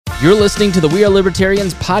You're listening to the We Are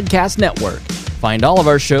Libertarians Podcast Network. Find all of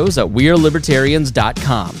our shows at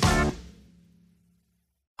wearelibertarians.com.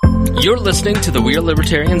 You're listening to the We Are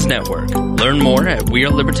Libertarians Network. Learn more at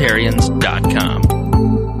wearelibertarians.com.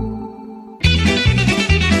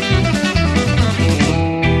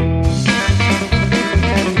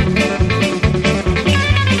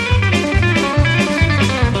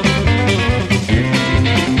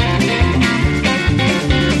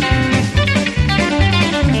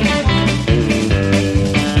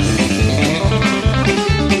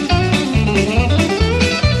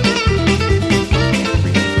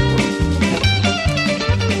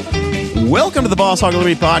 Welcome to the Boss Hog of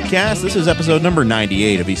Liberty podcast. This is episode number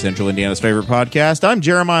 98 of East Central Indiana's favorite podcast. I'm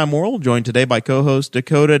Jeremiah Morrill, joined today by co-host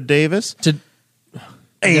Dakota Davis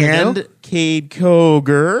and Cade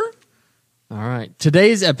Koger. All right.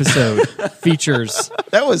 Today's episode features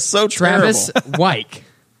That was so Travis terrible. Wyke.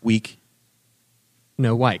 Weak.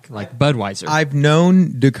 No, Wyke, like Budweiser. I've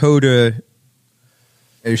known Dakota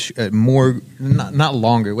more, not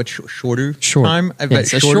longer. What shorter Short. time?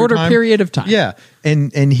 Yes, a shorter time. period of time. Yeah,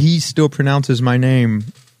 and he still pronounces my name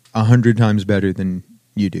 100 times better than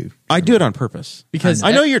you do. I do it on purpose. Because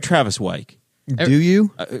I know you're Travis Wyke. Do you?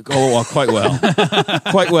 Quite well.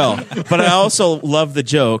 Quite well. But I also love the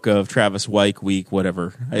joke of Travis Wyke week,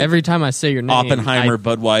 whatever. Every time I say your name, Oppenheimer,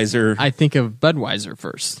 Budweiser. I think of Budweiser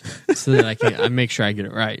first, so that I make sure I get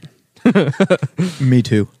it right. Me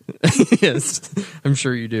too. Yes, I'm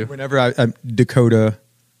sure you do. Whenever I'm Dakota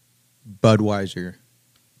Budweiser.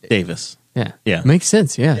 Davis. Yeah, Yeah. makes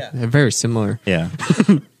sense. Yeah, they're very similar. Yeah.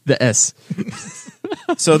 The S.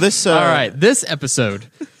 So this... All right, this episode,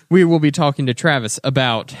 we will be talking to Travis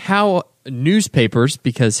about how newspapers,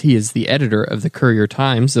 because he is the editor of the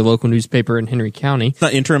Courier-Times, the local newspaper in Henry County. It's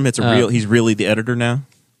not interim. It's a real... He's really the editor now.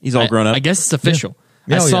 He's all grown up. I guess it's official.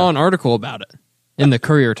 Yeah. I Oh, saw yeah. an article about it in the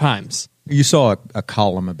Courier-Times. You saw a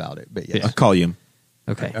column about it, but yes. A column.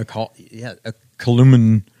 Okay. A column.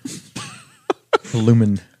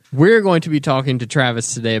 We're going to be talking to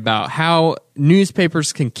Travis today about how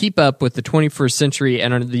newspapers can keep up with the 21st century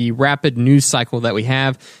and the rapid news cycle that we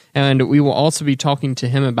have. And we will also be talking to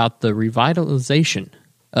him about the revitalization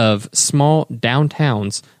of small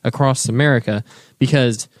downtowns across America,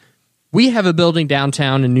 because we have a building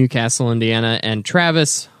downtown in Newcastle, Indiana, and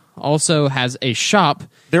Travis also has a shop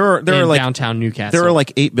There are in like downtown Newcastle. There are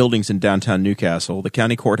like 8 buildings in downtown Newcastle: the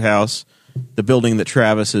county courthouse, the building that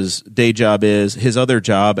Travis's day job is, his other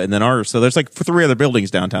job, and then ours. So there's like 3 other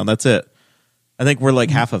buildings downtown. That's it. I think we're like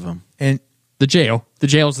half of them. And the jail. The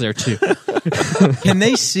jail's there too. can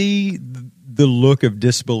they see the look of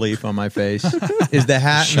disbelief on my face? Is the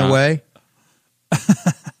hat in the way?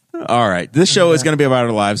 All right, this show is going to be about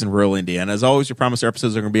our lives in rural Indiana. As always, we promise our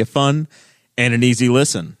episodes are going to be a fun and an easy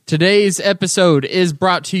listen. Today's episode is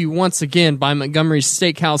brought to you once again by Montgomery's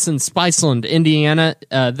Steakhouse in Spiceland, Indiana.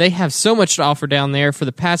 They have so much to offer down there. For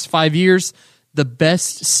the past 5 years, the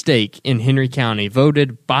best steak in Henry County,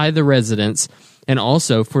 voted by the residents. And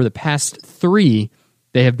also, for the past 3,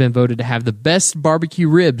 they have been voted to have the best barbecue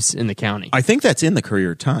ribs in the county. I think that's in the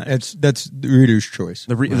Courier-Times. That's the reader's choice.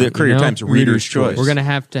 The Courier-Times Reader's Choice. We're going to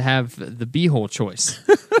have the B-hole choice.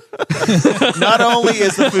 Not only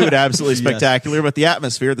is the food absolutely spectacular, but the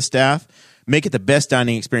atmosphere, the staff, make it the best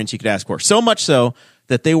dining experience you could ask for. So much so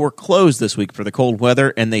that they were closed this week for the cold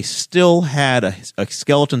weather, and they still had a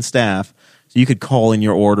skeleton staff, so you could call in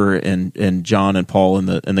your order, and John and Paul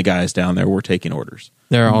and the guys down there were taking orders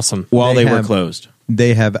They're awesome. while they were have- closed.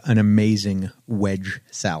 They have an amazing wedge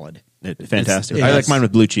salad. Fantastic. It's- I like mine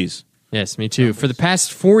with blue cheese. Yes, me too. For the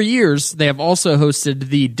past 4 years, they have also hosted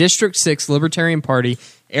the District 6 Libertarian Party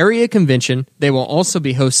Area Convention. They will also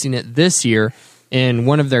be hosting it this year in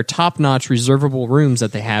one of their top-notch reservable rooms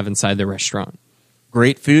that they have inside their restaurant.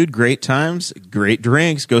 Great food, great times, great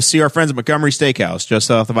drinks. Go see our friends at Montgomery Steakhouse, just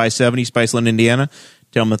south of I-70, Spiceland, Indiana.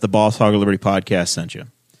 Tell them that the Boss Hog of Liberty podcast sent you.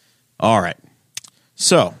 All right.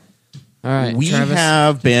 So, All right, we Travis.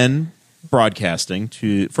 have been broadcasting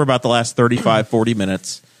for about the last 35, 40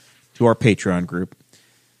 minutes to our Patreon group.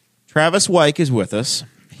 Travis Wyke is with us.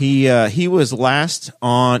 He was the last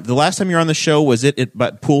time you were on the show, was it at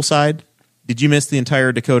Poolside? Did you miss the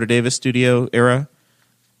entire Dakota Davis studio era?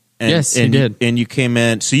 Yes, he did. And you came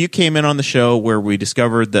in. So you came in on the show where we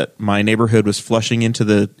discovered that my neighborhood was flushing into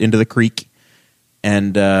the creek,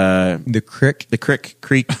 and The crick. the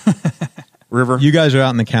creek river. You guys are out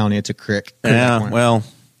in the county. It's a crick. Yeah, well,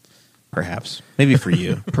 perhaps maybe for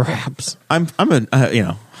you. Perhaps. I'm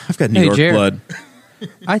I've got New Hey, York Jared. blood.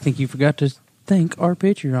 I think you forgot to thank our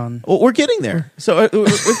Patreon. Well, we're getting there. So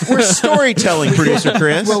we're storytelling, producer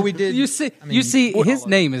Chris. Well, we did. You see, his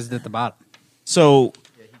name is at the bottom. So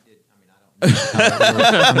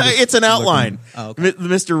It's an outline.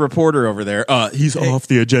 Mr. Reporter over there. He's off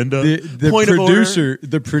the agenda. The Point of producer. order.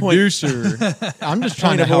 The producer. I'm just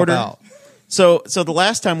trying Point to of help order. out. So the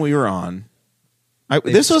last time we were on,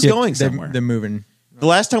 this was going somewhere. They're moving. The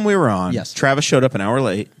last time we were on, Yes. Travis showed up an hour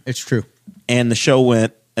late, It's true. and the show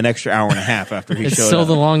went an extra hour and a half after he It's showed still up.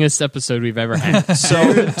 the longest episode we've ever had. So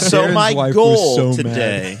Darren's my wife goal was so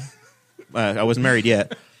today, I wasn't married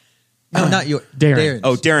yet. No, not your Darren.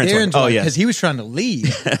 Darren's wife. Oh, yeah. because he was trying to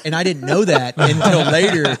leave, and I didn't know that until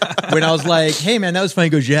later when I was like, "Hey, man, that was funny." He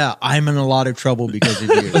goes, "Yeah, I'm in a lot of trouble because of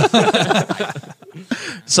you."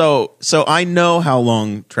 So I know how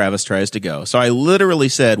long Travis tries to go. So I literally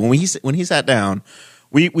said when he sat down,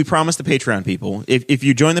 we promised the Patreon people, if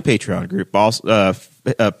you join the Patreon group,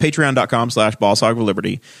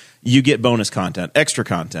 patreon.com/BallsHogForLiberty, you get bonus content, extra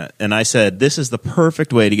content. And I said, this is the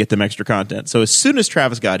perfect way to get them extra content. So as soon as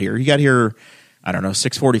Travis got here, he got here, I don't know,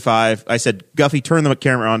 6:45. I said, Guffey, turn the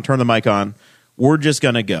camera on, turn the mic on. We're just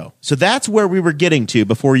going to go. So that's where we were getting to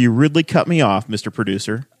before you rudely cut me off, Mr.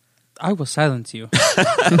 Producer. I will silence you.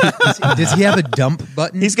 Does he have a dump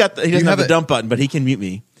button? He doesn't have the dump button, but he can mute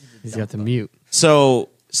me. He's got the mute. So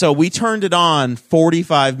we turned it on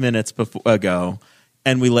 45 minutes ago,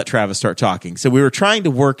 and we let Travis start talking. So we were trying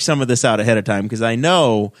to work some of this out ahead of time because I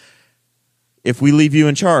know if we leave you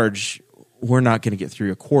in charge, we're not going to get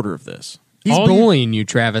through a quarter of this. He's All bullying you,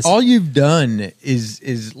 Travis. All you've done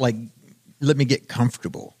is like, let me get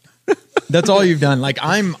comfortable. That's all you've done. Like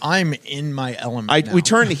I'm in my element. Now. We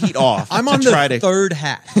turned the heat off. I'm to on try the to, third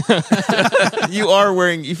hat. You are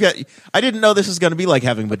wearing. I didn't know this was going to be like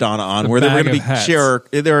having Madonna on, where there were going to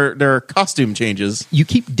be there are costume changes. You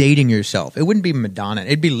keep dating yourself. It wouldn't be Madonna.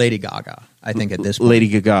 It'd be Lady Gaga. I think at this point. Lady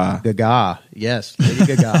Gaga. Gaga. Yes, Lady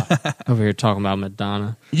Gaga. Over here talking about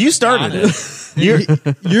Madonna. You started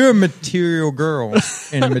it. You're a material girl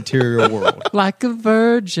in a material world. Like a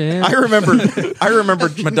virgin. I remember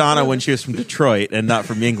Madonna when she was from Detroit and not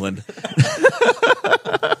from England.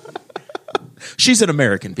 She's an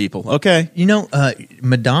American, people. Okay. You know,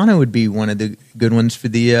 Madonna would be one of the good ones for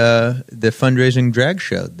the fundraising drag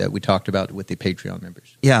show that we talked about with the Patreon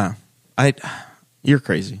members. Yeah. You're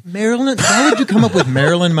crazy. Marilyn, how would you come up with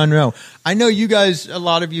Marilyn Monroe? I know you guys, a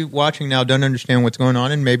lot of you watching now, don't understand what's going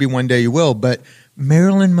on, and maybe one day you will. But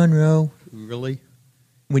Marilyn Monroe, really?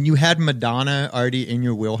 When you had Madonna already in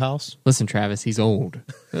your wheelhouse? Listen, Travis, he's old.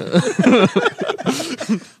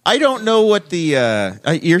 I don't know what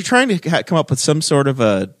you're trying to come up with some sort of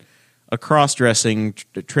a cross-dressing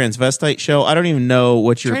transvestite show. I don't even know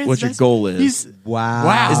what your goal is.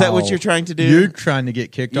 Wow. Is that what you're trying to do? You're trying to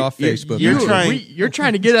get kicked off Facebook. You're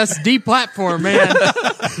trying to get us deplatformed, man.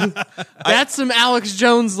 That's some Alex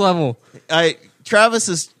Jones level.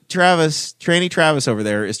 Tranny Travis over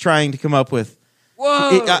there is trying to come up with.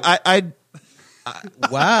 Whoa!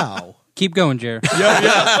 Wow. Keep going, Jared.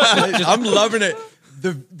 I'm loving it.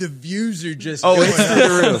 The views are just going it's through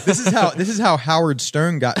the roof. This is how Howard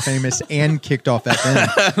Stern got famous and kicked off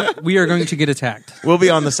FM. We are going to get attacked. We'll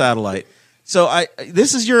be on the satellite. So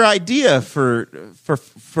this is your idea for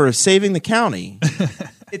saving the county.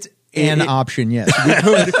 It's an option, yes.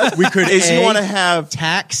 We could you want to have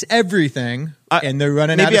tax everything, and they're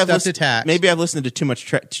running out of stuff to tax. Maybe I've listened to too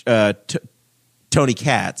much Tony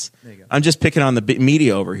Katz. I'm just picking on the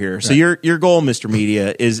media over here. So your goal, Mr.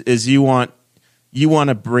 Media, is you want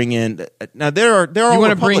to bring in now there are You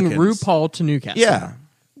want to bring Republicans. RuPaul to Newcastle? Yeah.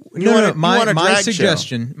 My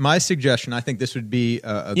suggestion. I think this would be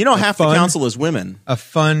half the council is women. A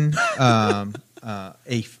fun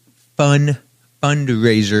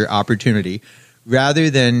fundraiser opportunity, rather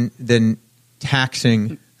than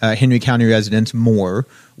taxing Henry County residents more,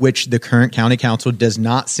 which the current county council does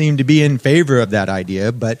not seem to be in favor of that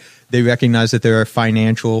idea, but they recognize that there are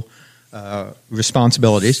financial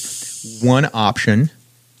responsibilities. One option.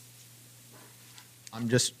 I'm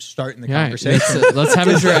just starting the conversation. Let's have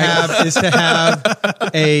a drag. Is to have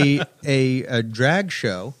a drag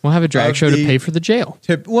show. We'll have a drag show to pay for the jail.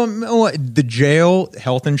 The jail,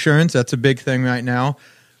 health insurance, that's a big thing right now.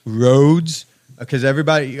 Roads, because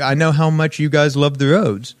everybody, I know how much you guys love the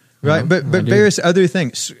roads, right? But various other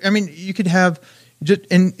things. I mean, you could have,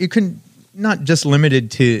 and you can not just limited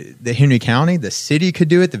to the Henry County, the city could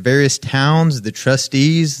do it, the various towns, the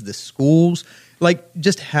trustees, the schools. Like,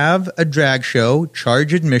 just have a drag show,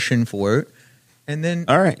 charge admission for it, and then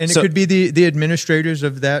it could be the administrators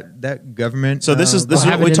of that government. So this is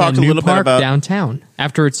what we we talked a little bit about downtown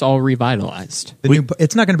after it's all revitalized.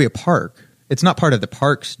 It's not going to be a park. It's not part of the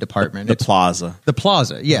parks department. The plaza. The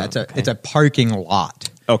plaza, yeah. It's a parking lot.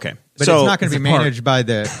 Okay. But so it's not going to be managed by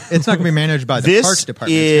the. It's not going to be managed by the this parks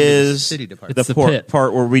department. It's gonna be the is city department. It's the the pit.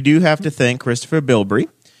 part where we do have to thank Christopher Bilbrey,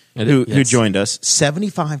 who Yes. joined us.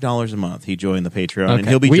 $75 a month. He joined the Patreon, and Okay.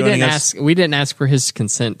 he'll be we joining didn't us. ask. We didn't ask for his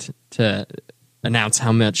consent to announce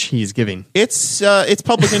how much he's giving. It's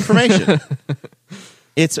public information.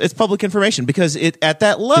 It's public information because at that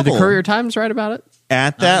Did level, the Courier Times write about it?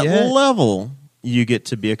 at that yet. level, you get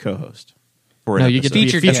to be a co-host. For an No, you get to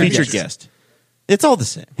episode. be a a featured featured guest. It's all the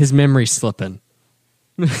same. His memory's slipping.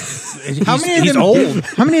 How many of them? Old.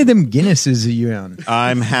 How many of them Guinnesses are you on?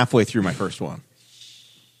 I'm halfway through my first one.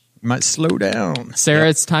 You might slow down. Sarah,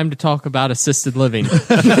 it's time to talk about assisted living.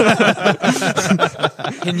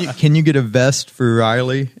 Can you get a vest for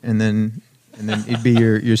Riley and then it'd be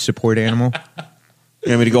your support animal? You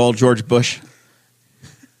want me to go all George Bush?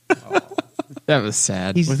 That was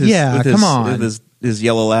sad. He's- With his, Yeah, with his, come on. With his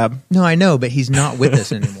yellow lab. No, I know, but he's not with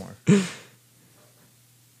us anymore.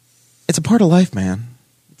 It's a part of life, man.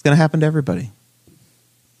 It's going to happen to everybody.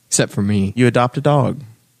 Except for me. You adopt a dog,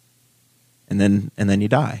 and then you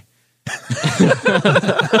die.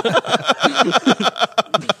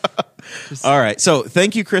 All right. So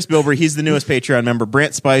thank you, Chris Bilbrey. He's the newest Patreon member.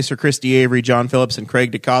 Brant Spicer, Christy Avery, John Phillips, and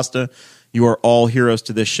Craig DaCosta. You are all heroes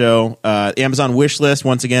to this show. Amazon wish list,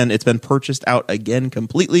 once again, it's been purchased out again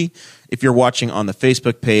completely. If you're watching on the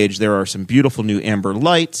Facebook page, there are some beautiful new amber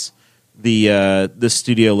lights. The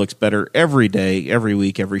studio looks better every day, every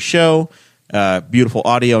week, every show. Beautiful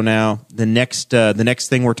audio now. The next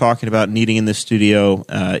thing we're talking about needing in this studio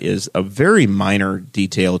is a very minor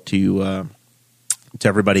detail to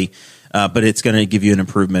everybody, but it's going to give you an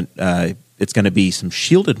improvement. It's going to be some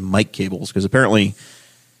shielded mic cables because apparently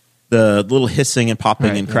the little hissing and popping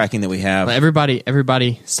Right, and yeah. cracking that we have. Well,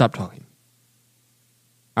 everybody, stop talking.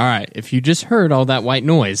 All right. If you just heard all that white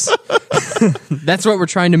noise, that's what we're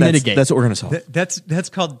trying to mitigate. That's what we're going to solve. That's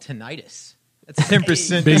called tinnitus. That's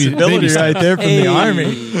 10% Baby- disability baby right there from Hey. the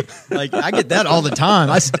Army. Like, I get that all the time.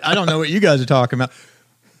 I don't know what you guys are talking about.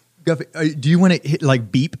 Guffey, do you want to hit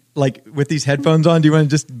like beep like with these headphones on? Do you want to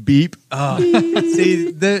just beep?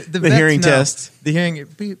 See the vets hearing know. test. The hearing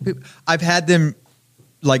beep, beep. I've had them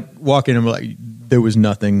like walk in and be like there was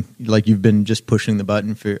nothing. Like you've been just pushing the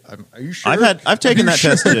button for. Are you sure? I've taken that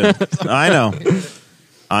test too. I know.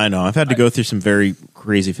 I've had to go through some very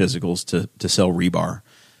crazy physicals to sell rebar.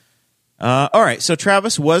 All right, so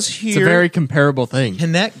Travis was here. it's a very comparable thing.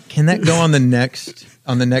 Can that go on the next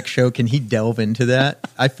show? Can he delve into that?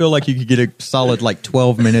 I feel like you could get a solid like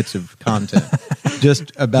 12 minutes of content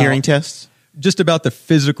just about hearing tests. just about the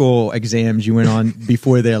physical exams you went on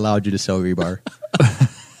before they allowed you to sell rebar.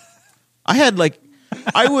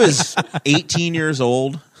 I was 18 years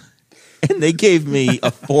old, and they gave me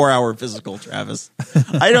a 4-hour physical, Travis.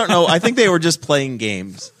 I don't know. I think they were just playing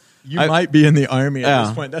games. You might be in the Army at Yeah.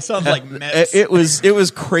 this point. That sounds like mess. It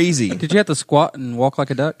was crazy. Did you have to squat and walk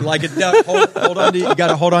like a duck? Like a duck. Hold on to, you got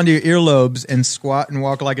to hold on to your earlobes and squat and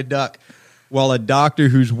walk like a duck, while a doctor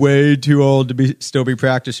who's way too old to still be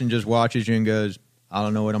practicing just watches you and goes, "I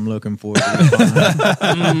don't know what I'm looking for."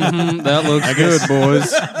 That looks good,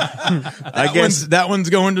 boys. I guess that one's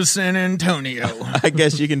going to San Antonio. I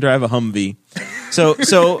guess you can drive a Humvee.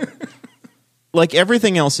 So like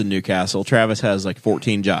everything else in Newcastle, Travis has like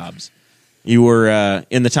 14 jobs. You were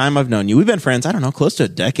in the time I've known you. We've been friends, I don't know, close to a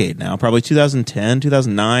decade now. Probably 2010,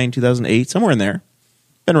 2009, 2008, somewhere in there.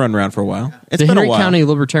 Been running around for a while. It's the been Henry a while. County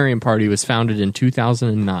Libertarian Party was founded in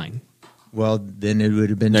 2009. Well, then it would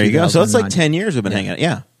have been. There you go. So it's like 2009. 10 years we've been hanging out.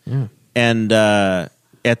 Yeah. Yeah. And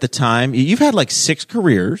at the time, you've had like 6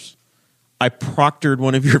 careers. I proctored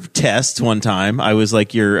one of your tests one time. I was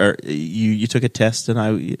like, you took a test,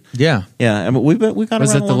 and Yeah. I mean, we've got Was around it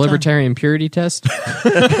a the long time. Libertarian Purity Test?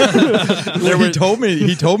 He told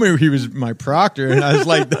me he was my proctor, and I was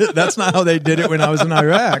like, "That's not how they did it when I was in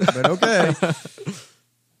Iraq." But okay.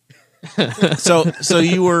 So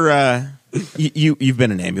you were you've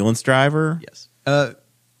been an ambulance driver Yes.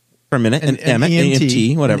 for a minute, An an EMT,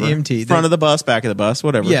 EMT, whatever, an EMT. front of the bus, back of the bus,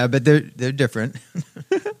 whatever. Yeah, but they're different.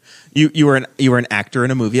 You were an actor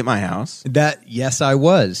in a movie at my house. Yes, I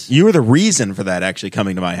was. You were the reason for that actually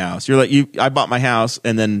coming to my house. You're like I bought my house,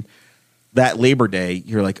 and then that Labor Day,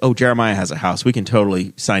 you're like, oh, Jeremiah has a house. We can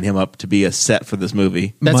totally sign him up to be a set for this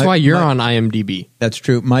movie. That's My- why you're my- on IMDb. That's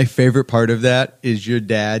true. My favorite part of that is your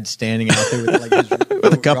dad standing out there with like his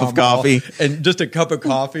With a cup of coffee. and just a cup of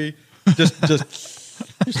coffee.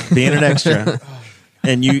 Just Being an extra.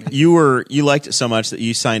 And you liked it so much that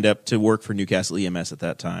you signed up to work for Newcastle EMS at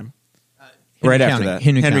that time. Right Henry after County. that.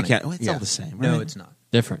 Henry Henry County. County. Well, it's Yeah. all the same, No, right? it's not.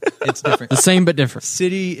 Different. It's different. The same but different.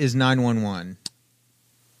 City is 911.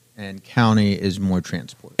 and county is more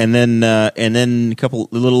transport. And then a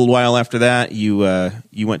little while after that, you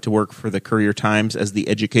went to work for the Courier-Times as the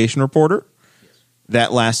education reporter.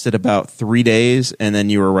 That lasted about 3 days, and then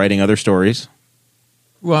you were writing other stories.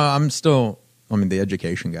 Well, I'm the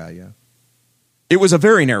education guy, yeah. It was a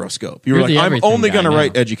very narrow scope. You were You're the like, I'm everything only guy going to now.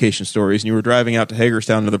 write education stories, and you were driving out to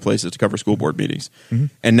Hagerstown and other places to cover school board meetings. Mm-hmm.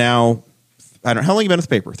 And now, I don't know, how long have you been with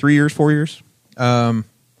the paper? 3 years, 4 years? Time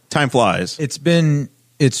flies. It's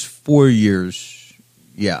 4 years.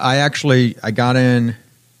 Yeah, I got in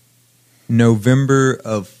November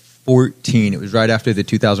of 14. It was right after the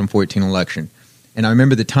 2014 election. And I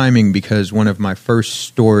remember the timing because one of my first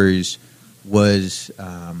stories was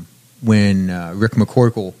when Rick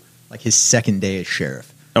McCorkle, like his second day as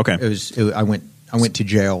sheriff. Okay. I went to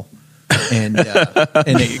jail, and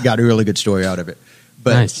it got a really good story out of it.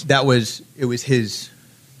 But Nice. it was his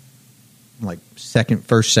like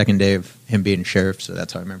second day of him being sheriff. So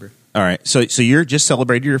that's how I remember. All right. So you're just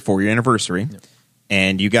celebrated your 4-year anniversary,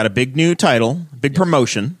 and you got a big new title, big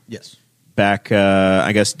promotion Yes. back,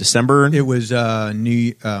 I guess, December. It was not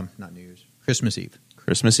New Year's, Christmas Eve.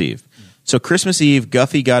 Christmas Eve. So Christmas Eve,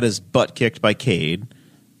 Guffey got his butt kicked by Cade,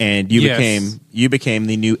 and you Yes. became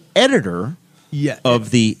the new editor Yeah.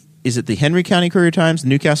 of is it the Henry County Courier-Times, the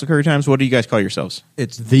Newcastle Courier-Times? What do you guys call yourselves?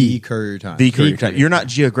 It's the Courier-Times. The Courier-Times. You're not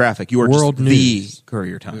geographic. You are World just news. the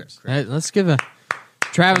Courier-Times. All right, let's give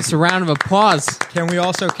Travis a round of applause. Can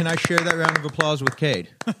I share that round of applause with Cade?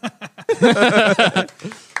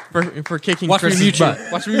 For kicking Watch me Chris's mute you. butt.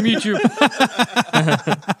 Watch me mute you.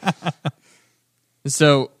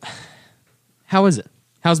 So, how is it?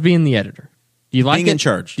 How's being the editor? Do you like Being it? in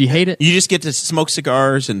charge. Do you hate it? You just get to smoke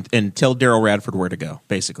cigars and tell Daryl Radford where to go,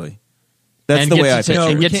 basically. That's and the get way to I ta- picture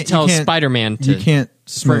and it. get to tell Spider-Man to You can't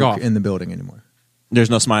frig off. smoke in the building anymore. There's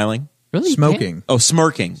no smoking. Really? You Smoking. Oh,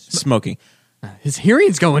 smoking. can't? His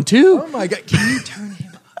hearing's going too. Oh my God! Can you turn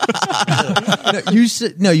him?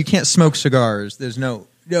 No, you can't smoke cigars. There's no,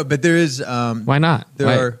 but there is. Why not? There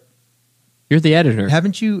Why- are. You're the editor.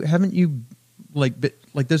 Haven't you? Like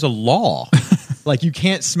there's a law. Like you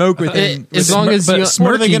can't smoke within. As long as but you,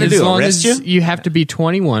 what are they gonna as do, long arrest as you? you have to be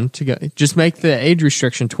 21 to go. Just make the age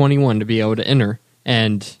restriction 21 to be able to enter,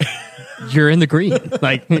 and you're in the green.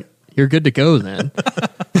 Like you're good to go then.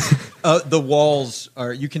 The walls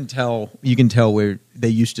are. You can tell where they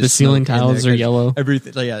used to. The ceiling smoke in tiles there are 'cause yellow.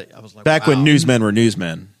 Everything. Like, yeah, I was like, Back wow. when newsmen were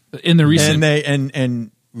newsmen. In the recent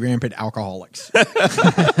and rampant alcoholics. in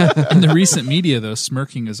the recent media, though,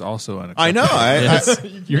 smirking is also unacceptable. I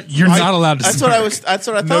know. You're not allowed to. That's smirk. what I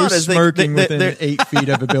thought. No is they- smirking they- within they're- 8 feet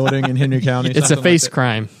of a building in Henry County. It's a something face like that.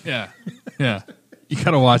 crime. Yeah. You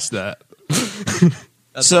gotta watch that.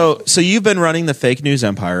 So you've been running the fake news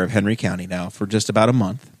empire of Henry County now for just about a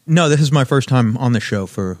month. No, this is my first time on the show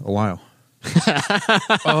for a while.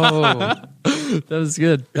 Oh, that was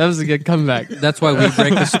good. That was a good comeback. That's why we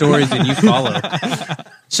break the stories and you follow.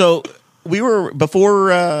 So we were before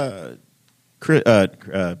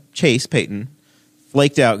Chase Payton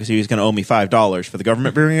flaked out because he was going to owe me $5 for the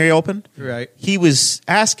government hearing I opened. Right. He was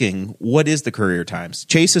asking, what is the Courier-Times?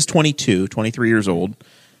 Chase is 23 years old,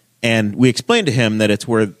 and we explained to him that it's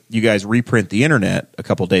where you guys reprint the internet a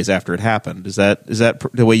couple days after it happened. Is that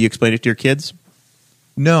the way you explained it to your kids?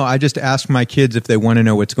 No, I just ask my kids if they want to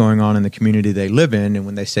know what's going on in the community they live in, and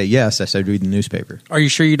when they say yes, I said read the newspaper. Are you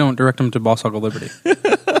sure you don't direct them to Boss Hog of Liberty?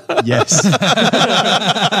 Yes.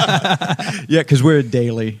 Yeah, because we're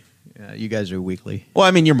daily. You guys are weekly. Well,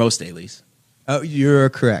 I mean, you're most dailies. Oh, you're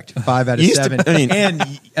correct. 5 out of Used to- 7. I mean-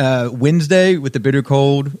 and Wednesday with the bitter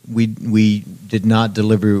cold, we did not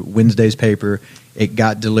deliver Wednesday's paper. It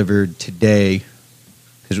got delivered today.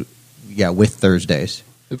 With Thursdays.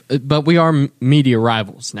 But we are media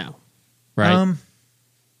rivals now, right?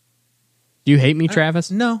 Do you hate me, Travis?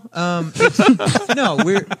 No. No,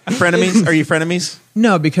 we're Frenemies? Are you frenemies?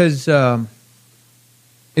 no because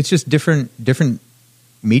it's just different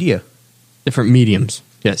media. Different mediums.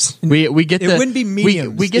 Yes, we get It the wouldn't be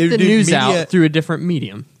mediums. We get It the would be news media- out through a different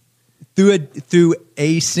medium. Through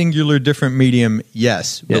a singular different medium,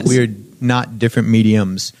 yes, but Yes. we're not different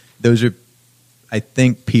mediums. Those are, I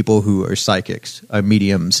think, people who are psychics are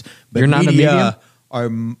mediums. But You're not a media medium? are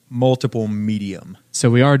multiple medium. So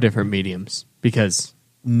we are different mediums because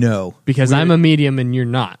No, I'm a medium and you're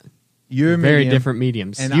not. you're a Very medium. different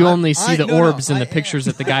mediums. And You I- only see the no, orbs in I- the pictures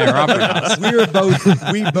at the Guy Opera House.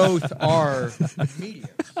 We both are medium.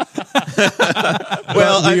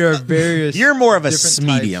 Well, we are various. You're more of a different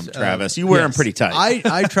medium, types Travis. of- You wear them Yes. pretty tight.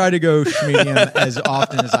 I try to go medium as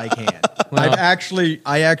often as I can.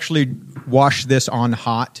 I actually wash this on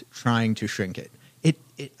hot, trying to shrink it.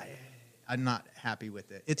 I'm not happy with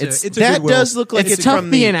it. It's- it's a that Goodwill. does look like It's it's tough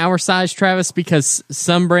from being the. our size, Travis, because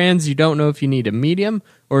some brands you don't know if you need a medium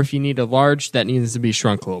or if you need a large that needs to be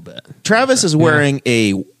shrunk a little bit. Travis is wearing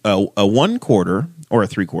a 1/4 or a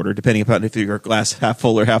 3/4, depending upon if you're a glass half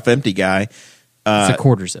full or half empty guy. It's a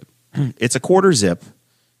quarter zip. It's a quarter zip.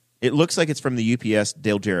 It looks like it's from the UPS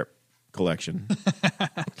Dale Jarrett collection.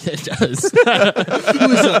 It does.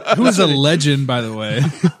 Who is a legend, by the way.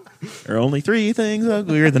 There are only 3 things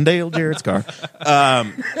uglier than Dale Jarrett's car.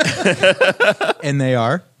 And they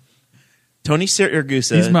are. Tony He's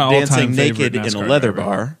Siragusa my all-time dancing favorite naked in a NASCAR leather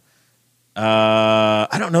driver. bar.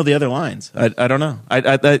 I don't know the other lines. I don't know.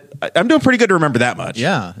 I'm doing pretty good to remember that much.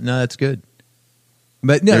 Yeah, no, that's good.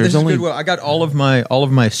 But no, There's this is only- Goodwill. I got all of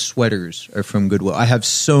my sweaters are from Goodwill. I have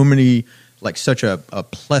so many, like such a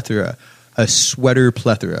plethora, a sweater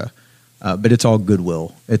plethora. But it's all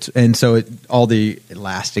Goodwill. All the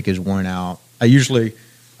elastic is worn out. I usually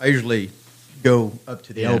go up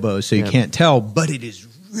to the elbows so you can't tell, but it is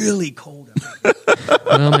really cold out.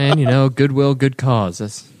 Well, man, Goodwill, good cause.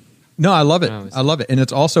 That's No, I love it. No, it's- I love it, and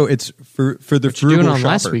it's also it's for the what you're frugal doing on shopper.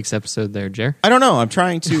 last week's episode there, Jer. I don't know. I'm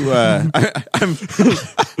trying to.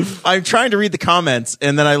 I'm trying to read the comments,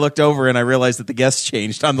 and then I looked over and I realized that the guest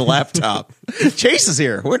changed on the laptop. Chase is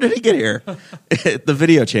here. Where did he get here? The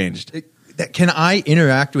video changed. Can I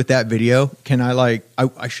interact with that video? Can I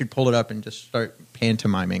I should pull it up and just start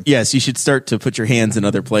pantomiming. Yes, you should start to put your hands in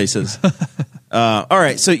other places. All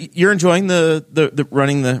right, so you're enjoying the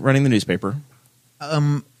running the newspaper.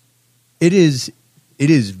 It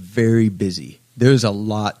is very busy. There's a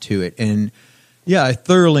lot to it, and yeah, I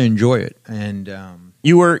thoroughly enjoy it. And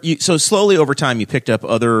So slowly over time, you picked up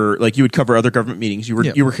other, like you would cover other government meetings. You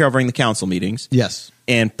were covering the council meetings. yes,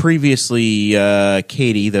 And previously,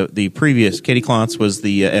 Katie, the previous Katie Klontz was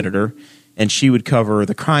the editor, and she would cover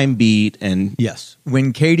the crime beat. And yes.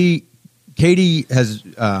 When Katie has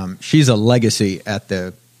she's a legacy at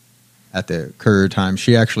the Courier Times.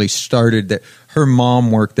 She actually started that. Her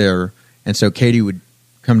mom worked there, and so Katie would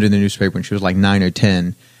come to the newspaper when she was like 9 or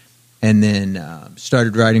 10, and then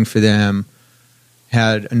started writing for them.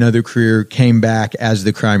 Had another career, came back as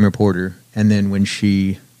the crime reporter, and then when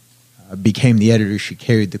she became the editor, she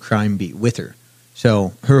carried the crime beat with her.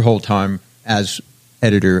 So her whole time as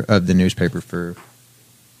editor of the newspaper for,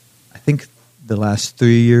 I think, the last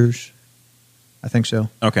 3 years. I think so.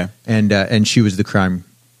 okay, And she was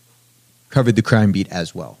covered the crime beat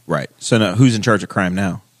as well. right. So now, who's in charge of crime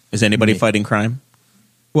now? Is anybody Me. fighting crime?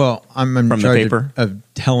 Well, I'm in From the charge paper? of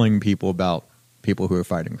telling people about people who are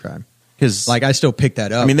fighting crime. Because Like, I still pick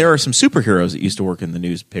that up. I mean, there are some superheroes that used to work in the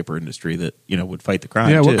newspaper industry that would fight the crime.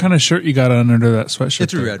 Yeah, too. what kind of shirt you got on under that sweatshirt?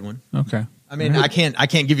 it's a there? red one. Okay. I mean, I can't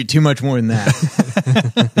give you too much more than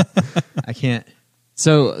that. I can't.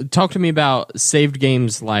 So, talk to me about Saved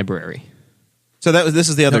Games Library. So this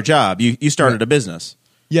is the other job. You started a business.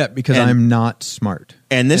 Yeah, because And- I'm not smart,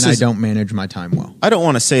 And this I is don't manage my time well. I don't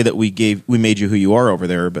want to say that we made you who you are over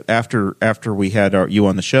there, but after we had you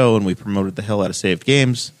on the show and we promoted the hell out of Saved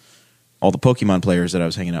Games, all the Pokemon players that I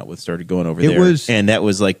was hanging out with started going over It there, was- and that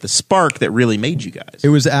was like the spark that really made you guys. It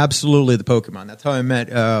was absolutely the Pokemon. That's how I met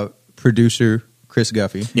producer Chris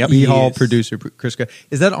Guffey. Yep. E-Hall Yes. producer Chris Guffey.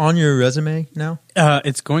 Is that on your resume now?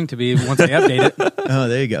 It's going to be once I update it. Oh,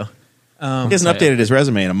 there you go. He hasn't updated his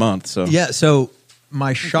resume in a month, so Yeah, so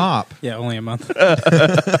my shop, Yeah, only a month.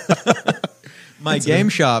 my game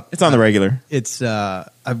shop, it's on the regular. it's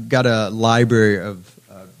I've got a library of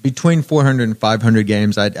between 400 and 500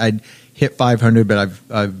 games. I'd hit 500, but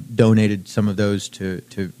I've donated some of those to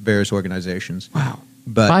various organizations. Wow.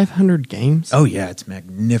 But 500 games? oh yeah, it's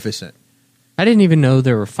magnificent. I didn't even know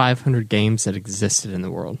there were 500 games that existed in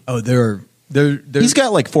the world. Oh, there's He's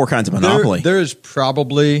got like 4 kinds of Monopoly. There is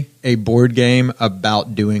probably a board game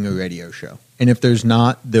about doing a radio show, and if there's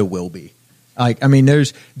not, there will be. Like, I mean,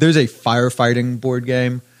 there's a firefighting board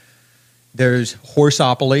game. There's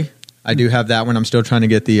Horseopoly. I do have that one. I'm still trying to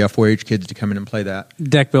get the 4-H kids to come in and play that.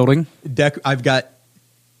 Deck building. Deck. I've got.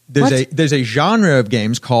 What? There's a genre of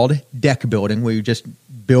games called deck building where you just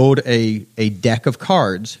build a deck of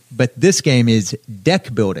cards, but this game is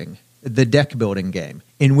deck building, the deck building game,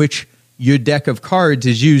 in which your deck of cards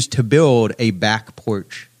is used to build a back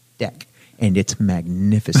porch deck, and it's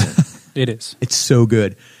magnificent. It is. It's so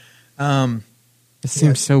good. It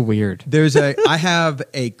seems so weird. I have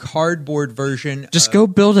a cardboard version. Just go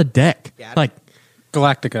build a deck. Yeah. Like,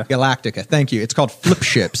 Galactica. Galactica. Thank you. It's called Flip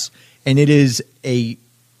Ships, and it is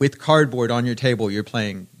with cardboard on your table. You're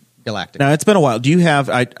playing Galactica. Now, it's been a while. Do you have?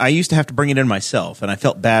 I used to have to bring it in myself, and I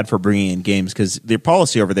felt bad for bringing in games because the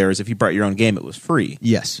policy over there is if you brought your own game, it was free.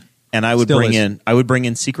 Yes. and I would Still bring is.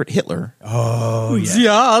 in Secret Hitler. Oh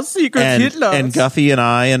Yeah, Secret And Guffey and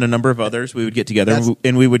I and a number of others, we would get together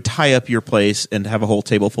and we would tie up your place and have a whole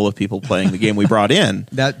table full of people playing the game we brought in.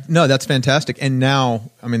 That's fantastic. And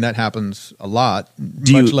now, I mean, that happens a lot.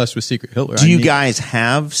 you- Much less with Secret Hitler. Do you guys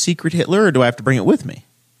have Secret Hitler, or do I have to bring it with me?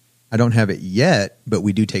 I don't have it yet, but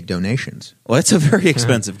we do take donations. Well, it's a very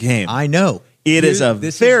expensive game. I know. It is a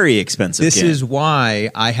very expensive This game. is why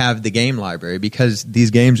I have the game library, because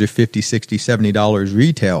these games are $50, $60, $70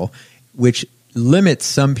 retail, which limits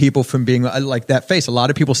some people from being like that face. A lot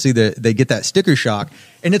of people see they get that sticker shock,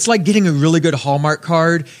 and it's like getting a really good Hallmark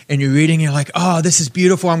card, and you're reading, and you're like, oh, this is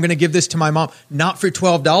beautiful. I'm going to give this to my mom. Not for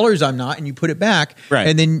 $12, I'm not. And you put it back, Right.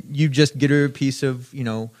 and then you just get her a piece of,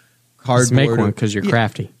 cardboard. Just make one because you're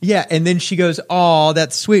crafty. Yeah, and then she goes, oh,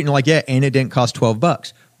 that's sweet. And like, yeah, and it didn't cost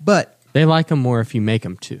 $12. But They like them more if you make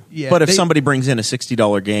them too. yeah, but if somebody brings in a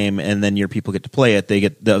 $60 game and then your people get to play it, they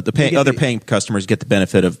get the paying customers get the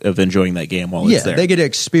benefit of enjoying that game while it's there. they get to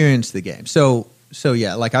experience the game. So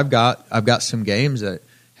yeah, like I've got some games that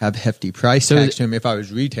have hefty price tags to them if I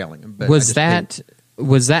was retailing them. But Was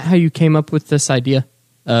that how you came up with this idea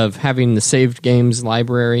of having the saved games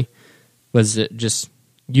library? Was it just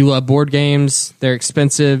you love board games, they're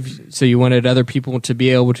expensive, so you wanted other people to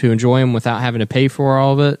be able to enjoy them without having to pay for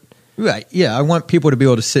all of it? Right? Yeah, I want people to be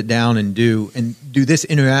able to sit down and do this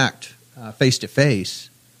interact face to face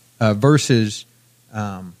versus.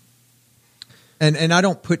 And I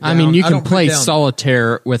don't put. Down, I mean, you can don't put play down-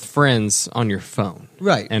 solitaire with friends on your phone,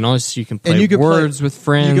 Right. And also you can play and you can Words with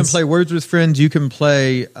Friends. You can play Words with Friends. You can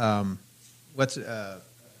play Cards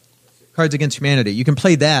Against Humanity. You can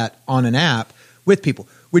play that on an app with people,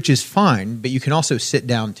 which is fine. But you can also sit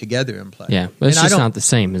down together and play. Yeah, but it's And I just don't- not the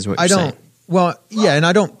same as what I you're don't. saying. Well, yeah, and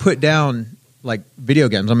I don't put down like video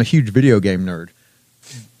games. I'm a huge video game nerd,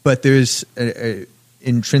 but there's a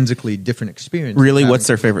intrinsically different experience. Really, having what's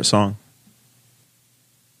their favorite song?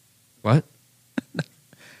 What?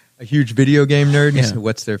 a huge video game nerd? Yeah. So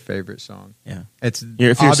what's their favorite song? Yeah. It's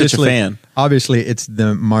If you're such a fan. Obviously, it's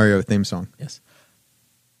the Mario theme song. Yes.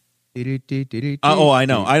 Oh, I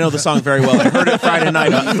know. I know the song very well. I heard it Friday night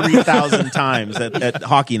about 3,000 times at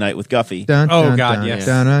hockey night with Guffey. Oh, God, yes.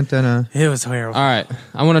 Dun. It was terrible. All right,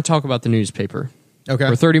 I want to talk about the newspaper. Okay.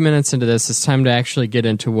 We're 30 minutes into this. It's time to actually get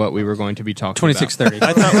into what we were going to be talking about. 26:30.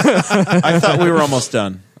 I thought we were almost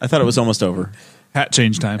done. I thought it was almost over. Hat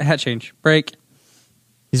change time. Hat change. Break.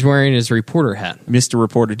 He's wearing his reporter hat. Mr.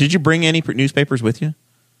 Reporter, did you bring any newspapers with you?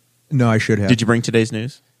 No, I should have. Did you bring today's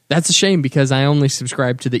news? That's a shame because I only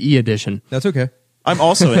subscribe to the e-edition. That's okay. I'm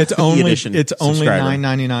also It's only edition subscriber.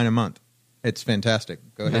 $9.99 a month. It's fantastic.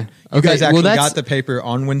 Go ahead. Yeah. You Okay, guys well, actually that's- got the paper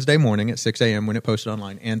on Wednesday morning at 6 a.m. when it posted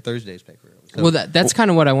online, and Thursday's paper. So- Well, that's kind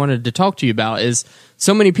of what I wanted to talk to you about. Is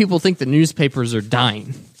so many people think that newspapers are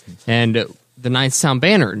dying, and the Knightstown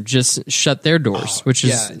Banner just shut their doors, which is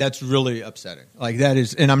yeah, that's really upsetting. Like that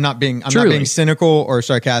is, and I'm not being Truly. cynical or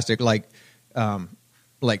sarcastic. Like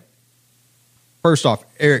first off,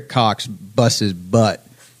 Eric Cox busts his butt,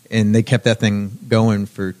 and they kept that thing going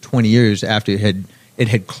for 20 years after it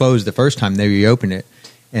had closed the first time they reopened it,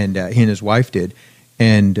 and he and his wife did.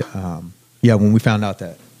 And when we found out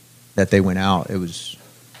that they went out, it was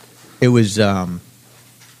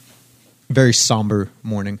very somber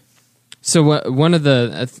morning. So one of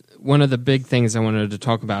the big things I wanted to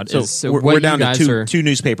talk about is So what we're you down guys to are. two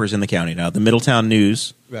newspapers in the county now: the Middletown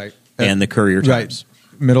News Right. and the Courier Times. Right.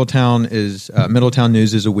 Middletown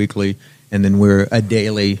News is a weekly, and then we're a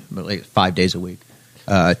daily, like 5 days a week,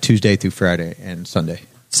 Tuesday through Friday and Sunday.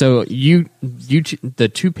 So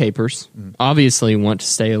the two papers obviously want to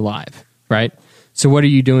stay alive, right? So what are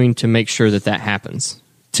you doing to make sure that happens?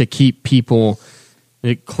 To keep people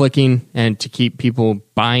clicking and to keep people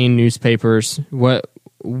buying newspapers? What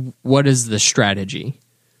is the strategy?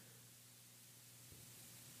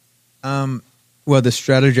 Well, the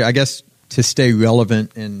strategy, I guess, to stay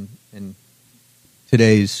relevant in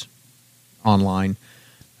today's online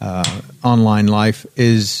life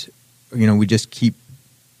is, we just keep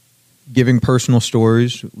giving personal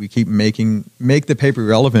stories. We keep make the paper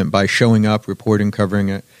relevant by showing up, reporting, covering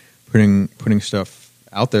it, putting stuff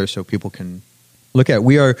out there so people can look at.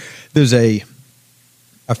 There's a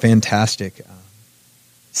fantastic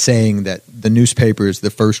saying that the newspaper is the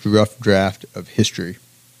first rough draft of history,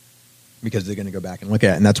 because they're going to go back and look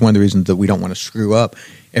at it, and that's one of the reasons that we don't want to screw up.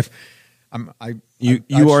 You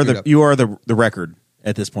are the record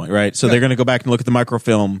at this point, right? So they're going to go back and look at the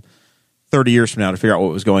microfilm 30 years from now to figure out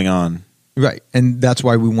what was going on. Right, and that's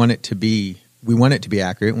why we want it to be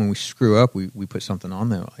accurate. When we screw up, we put something on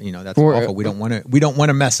there. That's awful. We don't want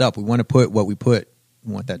to mess up. We want to put what we put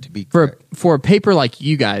want that to be for correct. for a paper like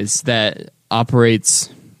you guys that operates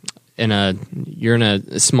you're in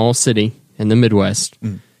a small city in the Midwest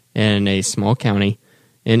and a small county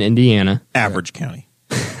in Indiana. Average county.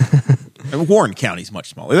 Warren County's much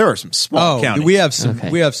smaller. There are some small counties. we have some. Okay.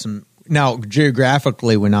 We have some. Now,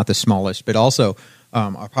 geographically, we're not the smallest, but also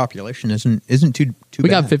our population isn't too We bad.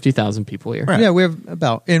 got 50,000 people here. Yeah, we have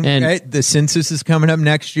about. And, And- the census is coming up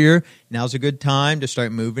next year. Now's a good time to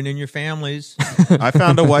start moving in your families. I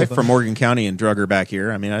found a wife from Morgan County and drug her back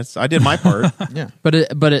here. I mean, I did my part. Yeah.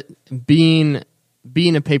 But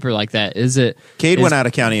being a paper like that, is it? Cade is- went out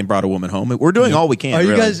of county and brought a woman home. We're doing all we can. Are you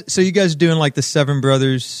really. guys? So you guys doing like the Seven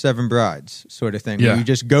Brothers, Seven Brides sort of thing? Yeah. Where you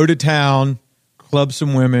just go to town, club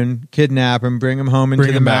some women, kidnap them, bring them home into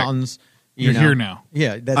Bring the 'em back. mountains. You're here now.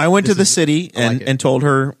 Yeah, I went to the city I like and, it. and told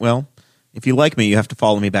her, well, if you like me, you have to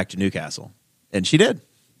follow me back to Newcastle. And she did.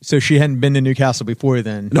 So she hadn't been to Newcastle before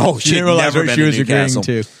then. No, she she'd didn't realize never what been she to was Newcastle.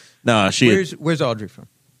 agreeing to. No, she Where's Audrey from?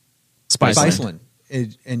 Spiceland.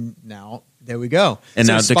 And now there we go. And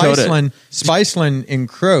now Dakota. Spiceland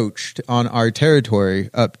encroached on our territory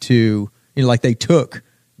up to like they took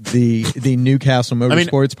the Newcastle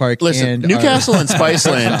Motorsports Park. Listen, and Newcastle and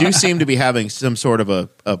Spiceland do seem to be having some sort of a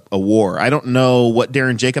war. I don't know what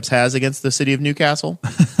Darren Jacobs has against the city of Newcastle,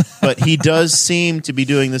 but he does seem to be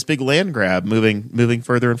doing this big land grab, moving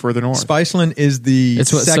further and further north. Spiceland is the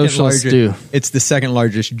It's what second socialists largest. do. It's the second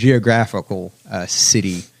largest geographical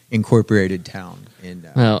city incorporated town in.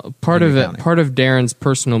 Well, part in of the it, county. part of Darren's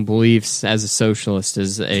personal beliefs as a socialist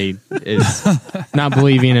is not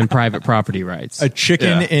believing in private property rights. A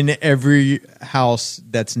chicken Yeah. in every house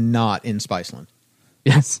that's not in Spiceland.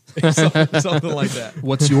 Yes. Something like that.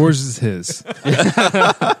 What's yours is his.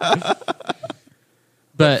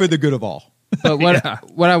 But For the good of all. but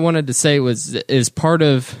what I wanted to say is part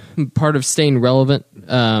of staying relevant,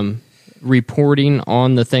 reporting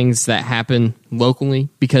on the things that happen locally,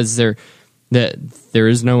 because there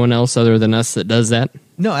is no one else other than us that does that.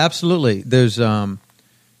 No, absolutely. There's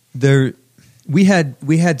we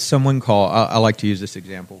had someone call. I like to use this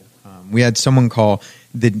example. We had someone call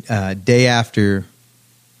the day after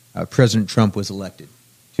President Trump was elected,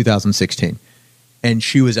 2016, and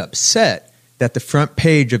she was upset that the front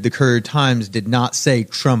page of the Courier-Times did not say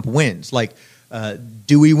Trump wins. Like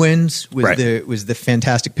Dewey wins was Right. the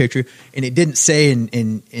fantastic picture, and it didn't say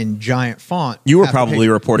in giant font. You were half the probably page.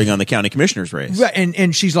 reporting on the county commissioner's race. Right,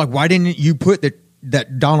 and she's like, why didn't you put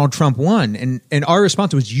that Donald Trump won? And our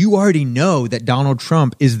response was, you already know that Donald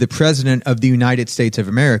Trump is the president of the United States of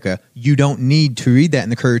America. You don't need to read that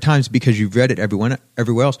in the Courier-Times because you've read it everywhere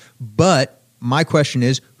else. But my question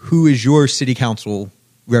is, who is your city council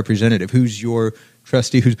representative? Who's your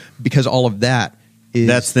trustee? Because all of that is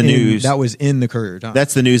That's the news. that was in the Courier-Times.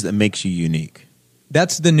 That's the news that makes you unique.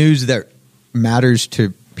 That's the news that matters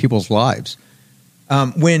to people's lives.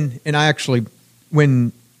 When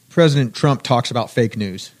President Trump talks about fake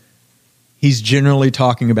news, he's generally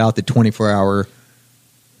talking about the 24-hour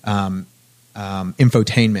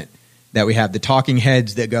infotainment that we have, the talking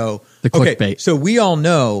heads that go, The okay, clickbait. so we all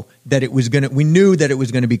know that we knew that it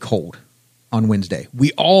was going to be cold on Wednesday.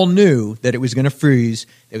 We all knew that it was going to freeze.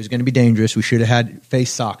 It was going to be dangerous. We should have had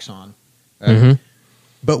face socks on. Right?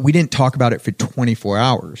 But we didn't talk about it for 24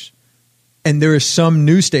 hours. And there are some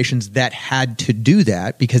news stations that had to do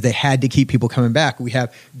that because they had to keep people coming back. We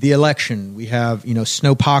have the election. We have,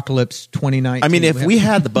 Snowpocalypse 2019. I mean, if we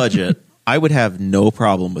had the budget, I would have no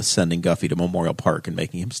problem with sending Guffey to Memorial Park and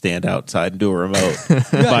making him stand outside and do a remote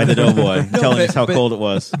by the Doughboy, telling us how cold it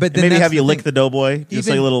was. but And then maybe that's have you the lick thing. the Doughboy, just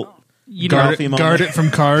Even- like a little Guard Guffey it, moment. guard it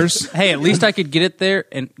from cars. Hey, at least I could get there,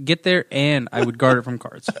 and I would guard it from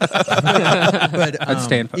cards. but I'd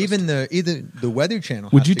stand post. even the Weather Channel.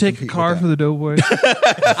 Would has you to take a compete car with for the Doughboy?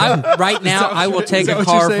 Right now, I will take that a what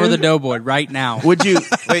car you're for the saying? Doughboy right now. Would you?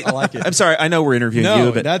 Wait, I like it. I'm sorry. I know we're interviewing that. you,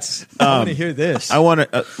 No, but that's. I want to hear this. I want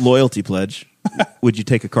a loyalty pledge. Would you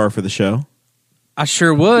take a car for the show? I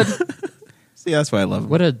sure would. See, that's why I love him.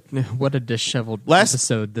 What a disheveled Last-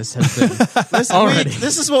 episode this has been. Listen,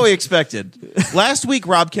 this is what we expected. Last week,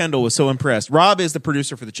 Rob Kendall was so impressed. Rob is the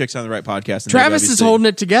producer for the Chicks on the Right podcast. in Travis WWC. is holding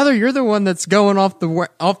it together. You're the one that's going off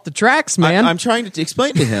the tracks, man. I'm trying to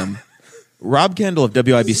explain to him. Rob Kendall of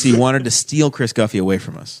WIBC wanted to steal Chris Guffey away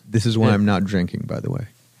from us. This is why I'm not drinking. By the way,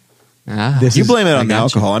 This You is- blame it I on the got you.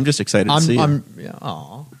 alcohol. I'm just excited to see it.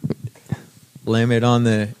 Blame it on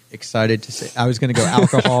the excited to say. I was going to go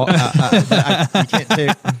alcohol. You can't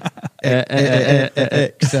take.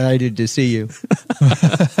 Excited to see you.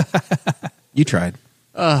 You tried.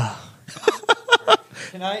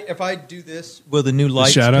 Can I? If I do this, will the new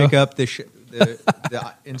lights shadow? pick up the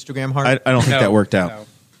Instagram heart? I don't think that worked out. No.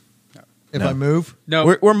 if No. I move?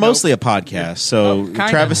 No, We're mostly a podcast, so kinda.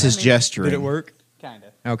 Travis is gesturing. Did it work? Kind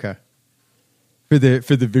of. Okay. For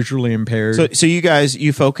the visually impaired. So you guys,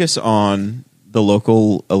 you focus on the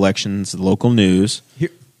local elections, the local news. Here,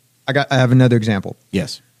 I have another example.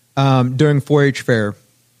 Yes. During 4-H fair,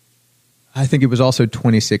 I think it was also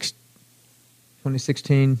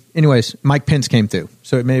 2016. Anyways, Mike Pence came through,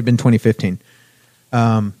 so it may have been 2015.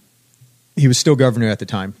 He was still governor at the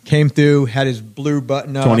time. Came through, had his blue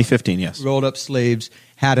button up, 2015, yes. rolled up sleeves,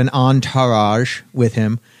 had an entourage with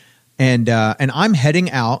him, and I'm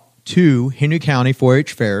heading out to Henry County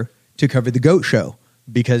 4-H fair to cover the goat show,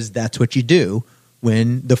 because that's what you do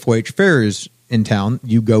when the 4-H fair is in town.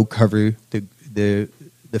 You go cover the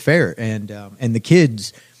fair and the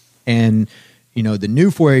kids and the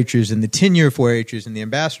new 4-Hers and the 10-year 4-Hers and the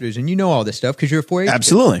ambassadors, and all this stuff because you're a 4-H kid.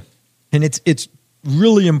 Absolutely. And it's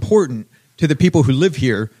really important to the people who live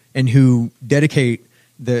here and who dedicate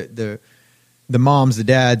the moms, the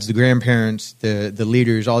dads, the grandparents, the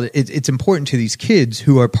leaders. It's important to these kids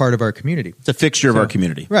who are part of our community. It's a fixture of our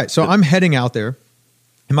community. Right. So I'm heading out there,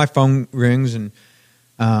 and my phone rings, and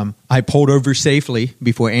I pulled over safely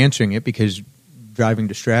before answering it because driving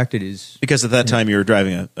distracted is Because at that time you were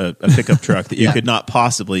driving a pickup truck that you could not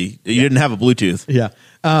possibly, you didn't have a Bluetooth. yeah.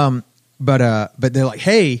 But they're like,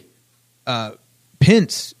 hey,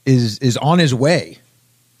 Pence is on his way,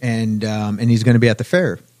 and he's going to be at the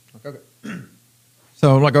fair. Okay.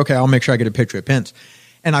 So I'm like, okay, I'll make sure I get a picture of Pence.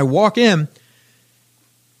 And I walk in,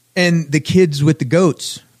 and the kids with the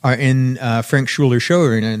goats are in Frank Schuler show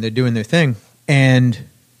arena, and they're doing their thing. And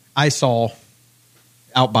I saw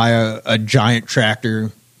out by a giant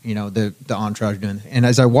tractor, the entourage doing. And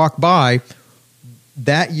as I walked by,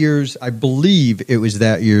 that year's, I believe it was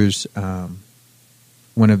that year's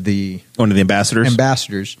one of the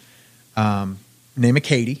ambassadors. Name of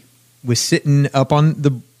Katie, was sitting up on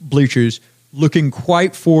the bleachers looking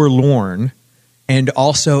quite forlorn and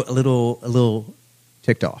also a little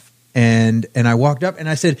ticked off. And I walked up and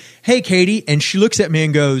I said, hey, Katie. And she looks at me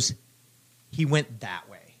and goes, he went that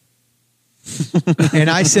way. And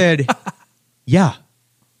I said, yeah,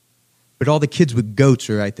 but all the kids with goats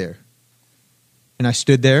are right there. And I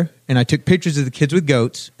stood there and I took pictures of the kids with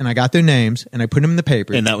goats and I got their names and I put them in the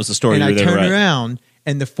paper. And that was the story. And you I were there, turned right? around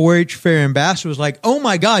and the 4-H fair ambassador was like, oh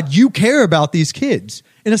my God, you care about these kids.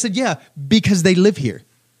 And I said, yeah, because they live here.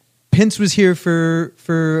 Pence was here for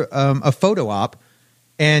a photo op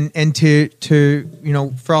and to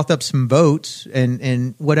froth up some votes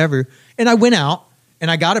and whatever. And I went out and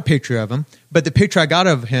I got a picture of him, but the picture I got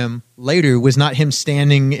of him later was not him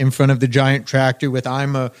standing in front of the giant tractor with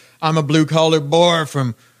I'm a blue collar boy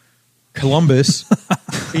from Columbus.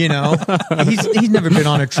 He's never been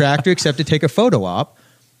on a tractor except to take a photo op.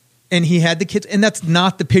 And he had the kids, and that's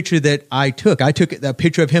not the picture that I took. I took a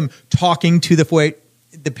picture of him talking to the 4-H.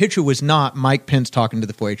 The picture was not Mike Pence talking to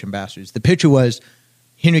the 4-H ambassadors. The picture was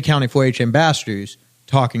Henry County 4-H ambassadors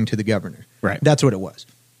talking to the governor. Right. That's what it was.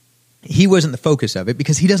 He wasn't the focus of it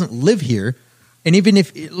because he doesn't live here. And even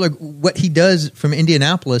if, what he does from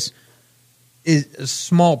Indianapolis is a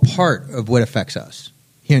small part of what affects us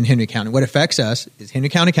here in Henry County. What affects us is Henry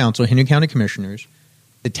County Council, Henry County Commissioners,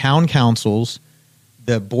 the town councils,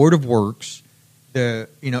 the Board of Works,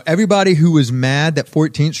 everybody who was mad that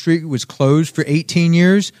 14th Street was closed for 18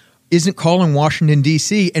 years isn't calling Washington,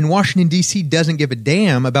 D.C., and Washington, D.C. doesn't give a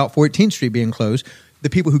damn about 14th Street being closed. The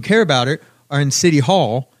people who care about it are in City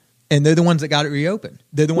Hall, and they're the ones that got it reopened.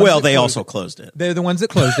 They're the ones They also closed it. They're the ones that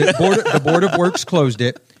closed it. The Board of Works closed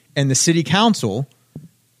it, and the City Council,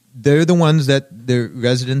 they're the ones that the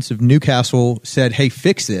residents of Newcastle said, hey,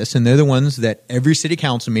 fix this, and they're the ones that every City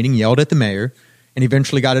Council meeting yelled at the mayor and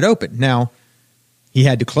eventually got it open. Now, he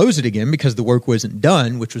had to close it again because the work wasn't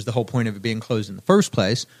done, which was the whole point of it being closed in the first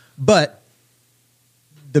place. But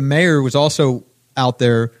the mayor was also out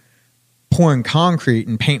there pouring concrete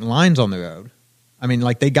and painting lines on the road. I mean,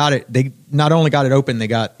 they got it. They not only got it open, they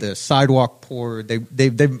got the sidewalk poured.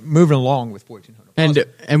 They're moving along with 1400.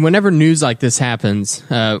 And whenever news like this happens,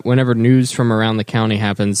 whenever news from around the county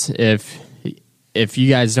happens, if you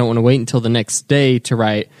guys don't want to wait until the next day to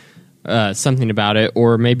write something about it,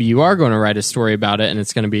 or maybe you are going to write a story about it and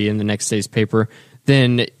it's going to be in the next day's paper,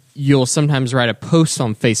 then you'll sometimes write a post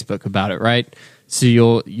on Facebook about it, right? So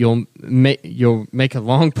you'll make a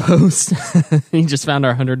long post. You just found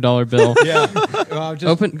our $100 bill. Yeah, well,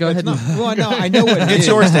 Go ahead. Well, no, I know what it It's is.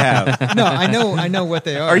 yours to have. No, I know what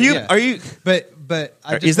they are. Are you? yeah. Are you? But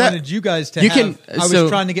I Is just that- wanted you guys to You have. can- I was so-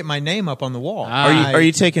 trying to get my name up on the wall. Are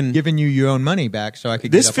you taking? giving you your own money back so I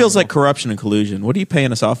could? This get up feels on like corruption and collusion. What are you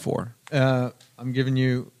paying us off for? the wall. I'm giving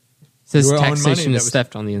you. says your own money taxation that is was-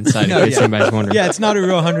 theft on the inside. No, in case yeah. anybody's wondering. Yeah, it's not a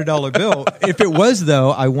real $100 bill. If it was,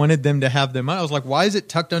 though, I wanted them to have their money. I was like, why is it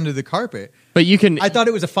tucked under the carpet? But you can. I thought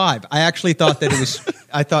it was a 5. I actually thought that it was.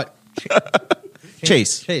 I thought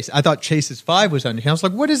Chase. I thought Chase's 5 was under here. I was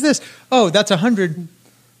like, what is this? Oh, that's 100.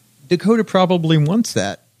 Dakota probably wants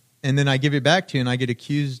that, and then I give it back to you, and I get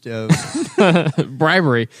accused of.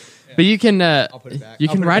 bribery. But you can put it back. you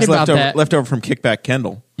I'll can put it write back. about that. Leftover from Kickback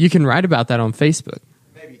Kendall. You can write about that on Facebook.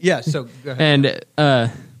 Yeah. So go ahead.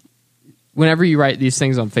 And whenever you write these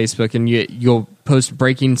things on Facebook and you'll post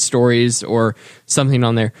breaking stories or something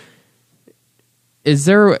on there, is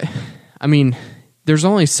there? I mean, there's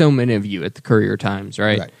only so many of you at the Courier Times,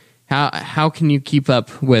 right? Right. How can you keep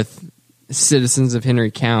up with citizens of Henry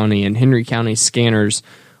County and Henry County scanners,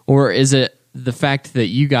 or is it the fact that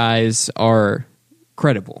you guys are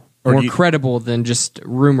credible? Or More do you- credible than just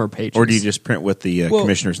rumor pages. Or do you just print what the Well-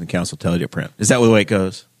 commissioners and council tell you to print? Is that the way it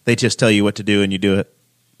goes? They just tell you what to do and you do it?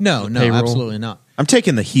 No, payroll? absolutely not. I'm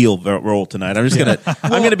taking the heel role tonight. I'm just gonna.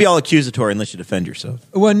 I'm gonna be all accusatory unless you defend yourself.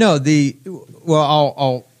 Well, no.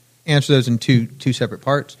 I'll answer those in two separate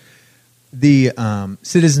parts. The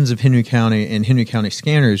citizens of Henry County and Henry County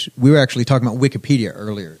scanners. We were actually talking about Wikipedia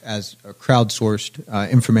earlier as a crowdsourced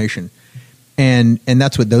information, and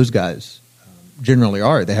that's what those guys generally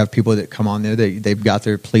are. They have people that come on there. They've got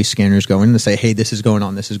their police scanners going and they say, "Hey, this is going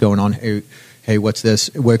on. This is going on. Hey, what's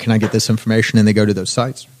this? Where can I get this information?" And they go to those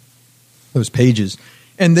sites, those pages,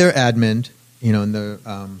 and they're admin. And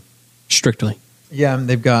the strictly? yeah,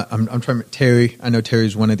 they've got. I'm trying to Terry. I know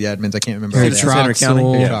Terry's one of the admins. I can't remember. Terry his name. Center County?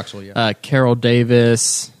 Troxel, Yeah. Troxel, yeah. Carol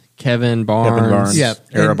Davis, Kevin Barnes. Kevin Barnes, Yeah.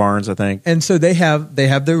 Era And- Barnes, I think. And so they have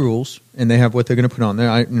their rules and they have what they're going to put on there.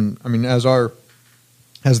 I mean,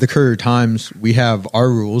 as the Courier Times, we have our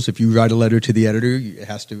rules. If you write a letter to the editor, it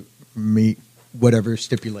has to meet whatever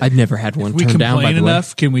stipulation. I've never had one If we turned down. By complain the way,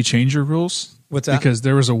 enough, can we change your rules? What's that? Because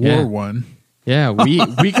there was a war Yeah. one. yeah,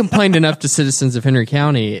 we complained enough to citizens of Henry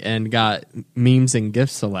County and got memes and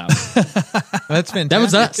gifts allowed. That's fantastic. That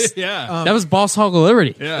was us. Yeah. That was Boss Hog of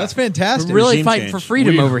Liberty. Yeah. That's fantastic. We're really Regime fighting change. for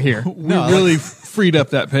freedom over here. We really freed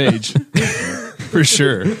up that page. For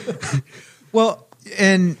sure. Well,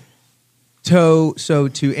 and so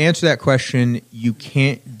to answer that question, you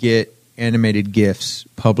can't get animated GIFs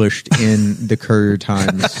published in the Courier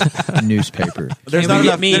Times newspaper. There's Can not we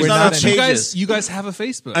enough. get me? There's We're not not enough in- pages. You guys have a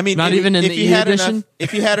Facebook. I mean, Not if, even in if the you had e-edition? enough,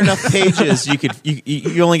 if you had enough pages,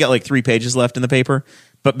 you only got like 3 pages left in the paper.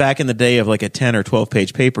 But back in the day of like a 10 or 12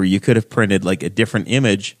 page paper, you could have printed like a different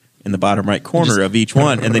image in the bottom right corner of each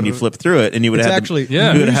one, and then you flip through it, and you would It's have actually- you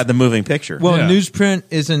would have had the moving picture. Well, Yeah. newsprint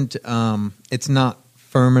isn't. It's not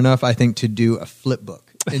firm enough, I think, to do a flip book.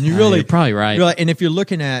 And you really, You're probably right. you're like- and if you're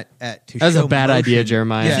looking at to That was a show bad motion- idea,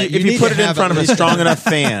 Jeremiah. Yeah, if you need put to it in have front of at a least- strong enough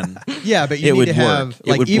fan, Yeah, but you it need would to have work. It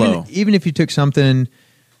like would even blow. even if you took something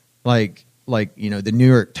like the New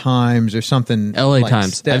York Times or something. LA like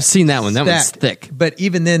Times. I've seen that one. That one's stacked. thick. But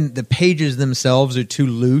even then, the pages themselves are too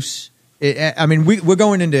loose. I mean, we're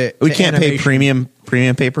going into we to can't pay animation.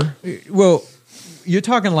 premium paper. Well, you're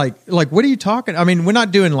talking like what are you talking? I mean, we're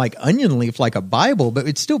not doing like Onion Leaf like a Bible, but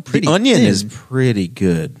it's still pretty. The Onion thin. is pretty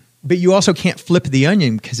good. But you also can't flip the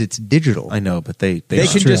Onion because it's digital. I know, but they They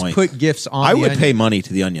can just point. put GIFs on. I the would Onion. pay money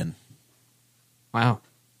to the Onion. Wow.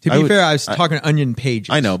 To I be would- fair, I was talking Onion pages.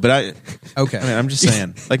 I know, but Okay. I mean, I'm just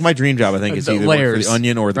saying. Like my dream job, I think, is The either work for layers, the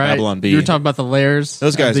Onion or the right? Babylon Bee. You were talking about the layers.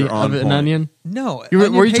 Those guys of are on of an point. onion. No, Were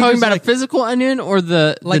Onion you talking pages about like, a physical onion or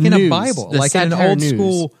the like the in news, a Bible, the like in an satire old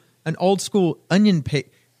news? school Onion page?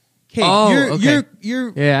 Kate, Oh, you're, okay.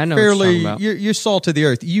 you're Yeah, I know what you're fairly talking about. you're salt of the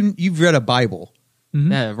earth. You've read a Bible.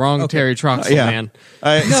 Yeah, wrong Terry Troxel, man.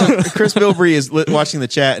 So Chris Bilbrey is watching the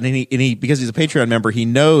chat, and he because he's a Patreon member, he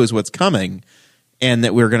knows what's coming, and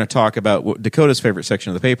that we're going to talk about Dakota's favorite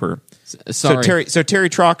section of the paper. Sorry. So Terry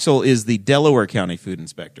Troxel is the Delaware County food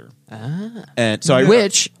inspector. And so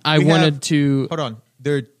Which I we wanted have- to. Hold on,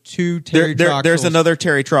 there are two Terry Troxels. there's another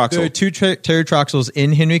Terry There are Troxel. two Terry Troxels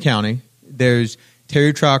in Henry County. There's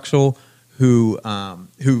Terry Troxel who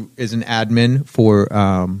is an admin for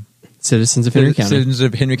Citizens of Henry County. Citizens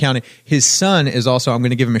of Henry County. His son is also. I'm going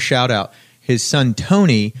to give him a shout out. His son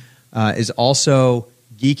Tony is also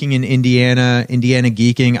geeking in Indiana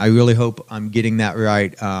geeking. I really hope I'm getting that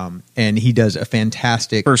right. And he does a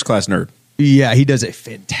fantastic. First class nerd. Yeah, he does a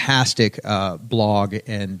fantastic blog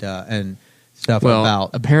and stuff Well,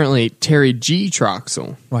 about. apparently Terry G.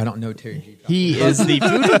 Troxel. Well, I don't know Terry G. He is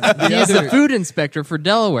the food inspector for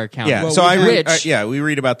Delaware County. Yeah, Well, so we I have- read. We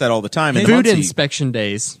read about that all the time. In Food Muncie. inspection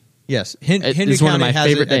days. Yes, It Henry is one of County my has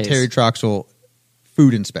favorite a days. Terry Troxel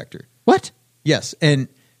food inspector. What? Yes, and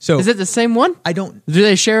So Is it the same one? I don't. Do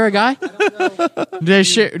they share a guy?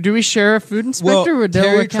 Do we share a food inspector with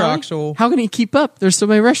Delaware Terry County? Troxel- How can he keep up? There's so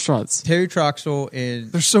many restaurants. Terry Troxel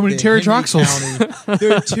and There's so many the Terry Henry Troxels. County-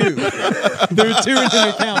 there are two. There are two in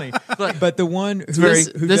Henry County. But the one who, very-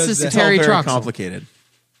 who this does is that, Terry It's all very Troxel. complicated.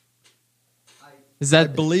 Is that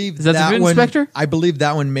I believe is that the food one, inspector? I believe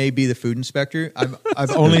that one may be the food inspector. I've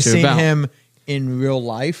only What's it seen about? him in real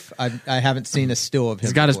life. I haven't seen a still of him.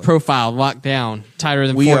 He's got his before. profile locked down, tighter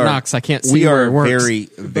than We Fort are Knox. I can't see We where are it works. very,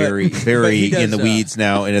 very, very he does, in the weeds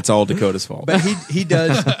now, and it's all Dakota's fault. But he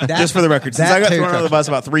does. That, Just for the record, since that I got Terry thrown under the Troxel- bus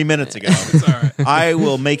about 3 minutes ago, I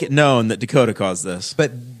will make it known that Dakota caused this.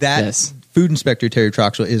 But that Yes. food inspector Terry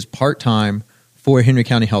Troxel is part time for Henry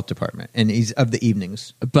County Health Department, and he's of the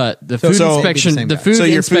evenings. But the So- food so- inspection, same the guy. food So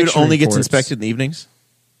your food inspection only gets reports- inspected in the evenings?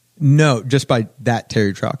 No, just by that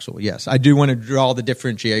Terry Troxel. Yes, I do want to draw the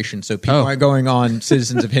differentiation so people Oh. aren't going on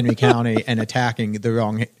Citizens of Henry County and attacking the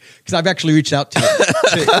wrong. Because I've actually reached out to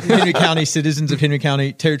Henry County Citizens of Henry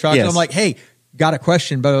County Terry Troxel. Yes. I'm like, hey, got a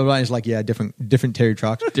question? Blah blah blah. He's like, yeah, different Terry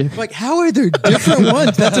Troxel. I'm like, how are there different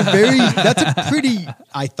ones? That's a pretty,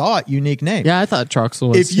 I thought, unique name. Yeah, I thought Troxel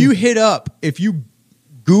was. If you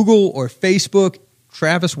Google or Facebook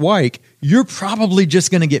Travis Wyke, you're probably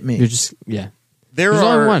just going to get me. you're just There's There's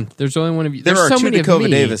only one. There's only one of you. There There's are so two many of Dakota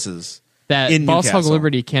me Davises that in Boss Hog Newcastle.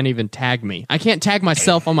 Liberty can't even tag me. I can't tag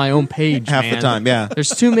myself on my own page half man. the time. Yeah, There's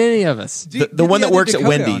too many of us. the Get one that other works at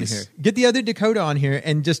Dakota on Wendy's. here. Get the other Dakota on here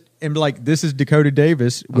and be like, this is Dakota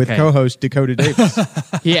Davis with Okay. co-host Dakota Davis.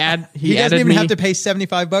 He He doesn't added even me. have to pay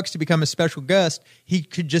 $75 to become a special guest. He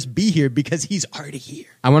could just be here because he's already here.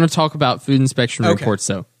 I want to talk about food inspection Okay. reports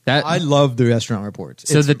though. That I love the restaurant reports.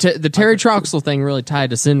 so It's- the Terry Troxel thing really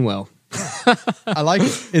tied us in well. I like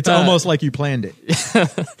it. It's almost like you planned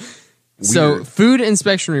it. So food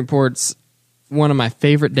inspection reports, one of my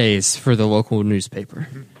favorite days for the local newspaper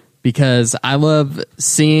because I love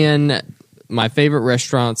seeing my favorite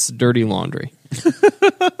restaurants' dirty laundry.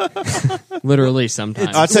 Literally,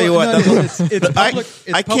 sometimes. I'll tell you what. it's public.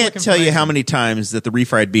 It's I public can't tell you how information. many times that the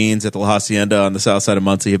refried beans at the La Hacienda on the south side of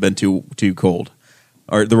Muncie have been too cold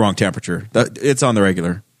or the wrong temperature. It's on the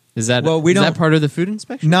regular. Is that Well, we is that don't- part of the food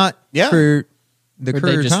inspection? Not Yeah. for the Or they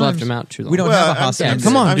Courier just left Times. him out too long? We don't Well, have a I'm hacienda. saying-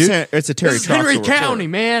 Come on, I'm dude. saying it's a Terry This is Henry Troxel report. County,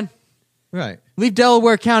 man. Right. Leave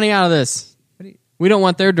Delaware County out of this. We don't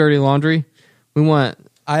want their dirty laundry. We want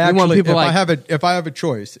I we want actually, people if like I have a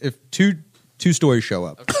choice, if two stories show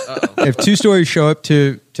up, if two stories show up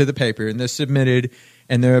to the paper and they're submitted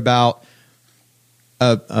and they're about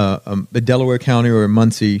a Delaware County or a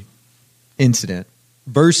Muncie incident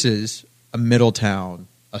versus a Middletown,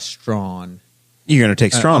 a Strawn, You're going to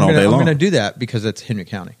take Strawn I'm all gonna, day I'm long. going to do that because it's Henry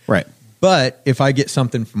County. Right. But if I get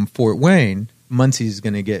something from Fort Wayne, Muncie's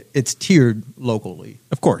going to get it's tiered locally,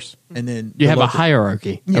 Of course. and then you the have a local-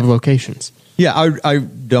 hierarchy Yeah. of locations. Yeah, I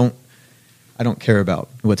don't care about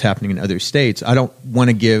what's happening in other states. I don't want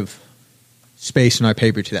to give space in our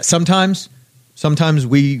paper to that. Sometimes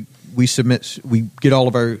we get all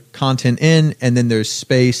of our content in, and then there's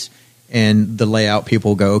space and the layout.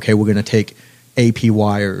 People go, okay, we're going to take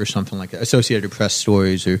APY or something like that, Associated Press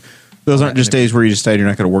stories, or Those aren't just days where you decide you're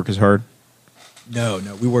not going to work as hard. no,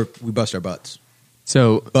 we bust our butts.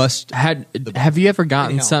 So Bust. have you ever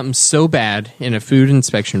gotten Anyhow. something so bad in a food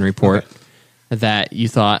inspection report that you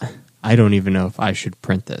thought, I don't even know if I should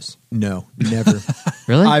print this? No, never.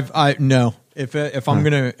 Really? No. If I'm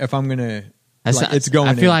gonna it's going.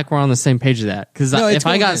 I feel in. like we're on the same page of that because No, it's if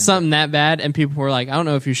I going got in. something that bad and people were like, I don't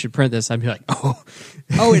know if you should print this, I'd be like, oh,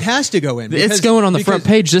 Oh, it has to go in. it's because- going on the front because-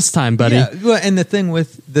 page this time, buddy. Yeah, well, and the thing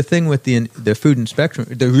with the food inspection,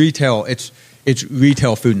 the retail, it's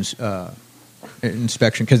retail food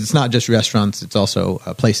inspection because it's not just restaurants; it's also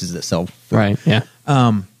places that sell food. Right? Yeah.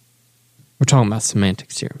 We're talking about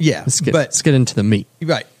semantics here. Yeah, Let's get but- into the meat.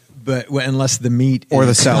 Right, but unless the meat Or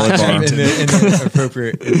the is salad bar. in the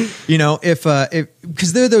appropriate, if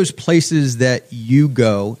because there are those places that you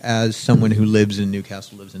go as someone who lives in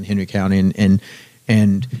Newcastle, lives in Henry County,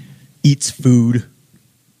 and eats food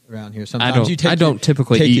around here. Sometimes I don't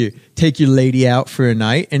typically eat. take your lady out for a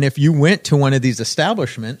night, and if you went to one of these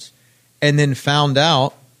establishments and then found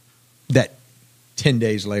out that 10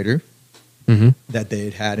 days later that they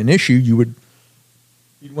had an issue, you'd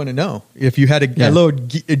want to know. If you had a little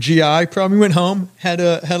a GI problem, you went home, had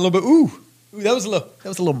a little bit. Ooh, that was a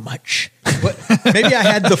little much. What? Maybe I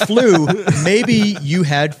had the flu. Maybe you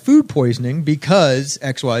had food poisoning because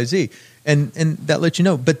XYZ, and that lets you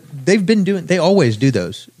know. But they always do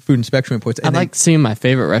those food inspection reports. I And like seeing my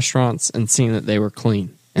favorite restaurants and seeing that they were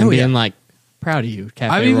clean and Oh, yeah. being like, proud of you,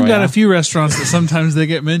 Cafe I've even got Royale. a few restaurants that sometimes they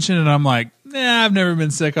get mentioned, and I'm like, Nah, I've never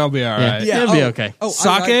been sick. I'll be all right. Yeah, it'll be okay.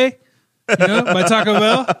 Sake, by Taco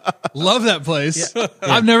Bell. Love that place.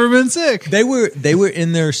 I've never been sick. They were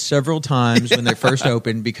in there several times when they first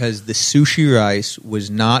opened because the sushi rice was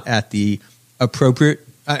not at the appropriate.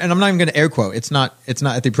 And I'm not even going to air quote. It's not at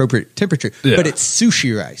the appropriate temperature, but it's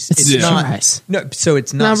sushi rice. It's not rice. No, so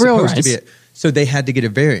it's not real supposed to rice. be. So they had to get a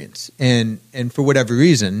variance, and for whatever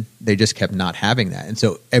reason, they just kept not having that. And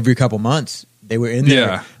so every couple months they were in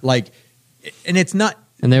there, and it's not.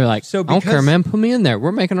 And they were like, So I don't care, because- man. Put me in there.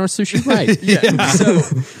 We're making our sushi right.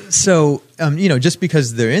 So just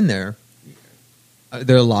because they're in there,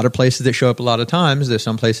 there are a lot of places that show up a lot of times. There's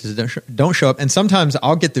some places that don't show up, and sometimes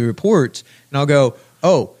I'll get the reports and I'll go,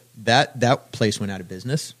 "Oh, that place went out of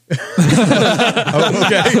business." Oh,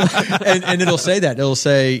 okay, and it'll say that. It'll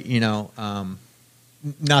say,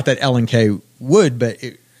 not that L&K would, but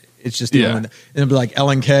it's just the one. And it'll be like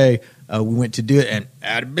L&K. We went to do it and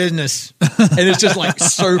out of business, and it's just like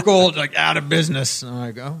circled, like out of business. And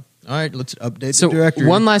I go, all right, let's update So the directory.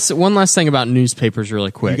 one last thing about newspapers,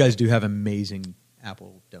 really quick. You guys do have amazing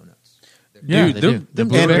apple donuts. Yeah, Dude, they do. The And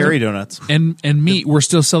blueberry- berry donuts. and meat. We're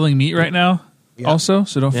still selling meat right now. Also,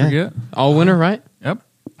 so don't Yeah. forget. all winter, right? Yep.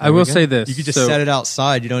 I will say this. You could just So, set it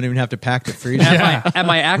outside. You don't even have to pack the freezer. at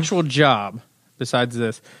my actual job, besides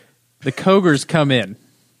this, the Kogers come in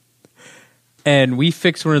and we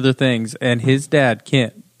fix one of their things, and his dad,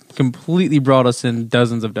 Kent, completely brought us in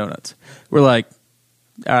dozens of donuts. We're like,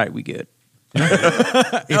 all right, we good.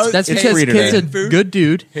 That's it's because free kid's a today. good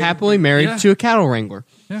dude, happily married Yeah. to a cattle wrangler.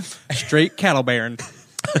 Straight cattle baron.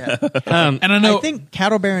 And I know. I think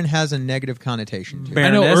Cattle Baron has a negative connotation to it.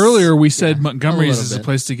 I know Baroness. earlier we said Montgomery's a is little a bit.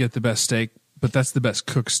 place to get the best steak, but that's the best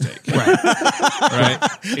cooked steak. Right.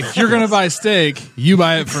 If you're going to buy steak, you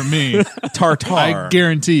buy it from me. Tartar. I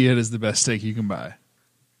guarantee it is the best steak you can buy.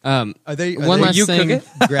 Are they One are last they thing.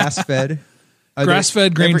 grass fed? Grass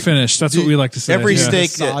fed, grain finished. That's what we like to say. Every Yeah.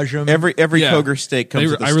 steak, Massage 'em. every Yeah. Koger steak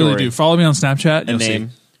comes with a I story. really do. Follow me on Snapchat. A You'll name.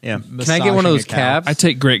 see. Yeah. Can I get one of those Massaging a cow. calves? I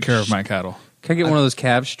take great care of my cattle. Can I get one of those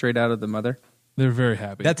calves straight out of the mother? They're very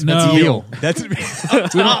happy. That's no, veal. That's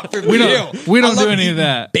top for we veal. don't I do love any of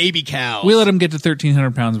that. baby cows. We let them get to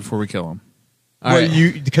 1,300 pounds before we kill them. All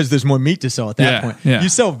right. because there's more meat to sell at that Yeah, point. yeah. You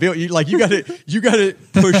sell veal. You gotta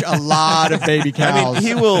push a lot of baby cows. I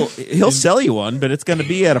mean, he'll sell you one, but it's going to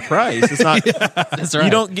be at a price. It's not. That's right.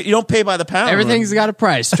 You don't pay by the pound. Everything's got a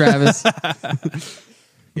price, Travis.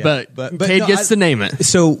 but Cade no, gets to name it.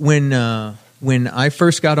 So when I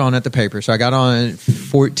first got on at the paper, so I got on at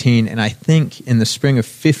 14, and I think in the spring of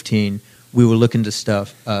 15, we were looking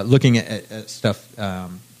at stuff to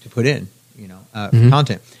put in,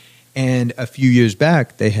 content. And a few years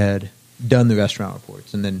back, they had done the restaurant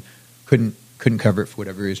reports, and then couldn't cover it for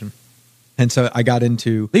whatever reason. And so I got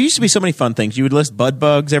into. There used to be so many fun things. You would list bud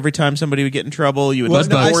bugs every time somebody would get in trouble. You would Well, list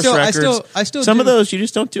no, I divorce still- I records. still Some do. of those you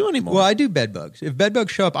just don't do anymore. Well, I do bed bugs. If bed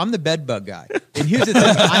bugs show up, I'm the bed bug guy. And here's the thing: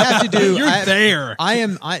 I have to do. You're there.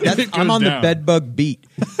 I'm goes on the down. bed bug beat,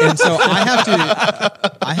 and so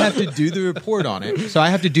I have to do the report on it. So I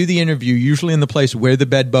have to do the interview, usually in the place where the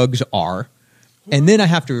bed bugs are. And then I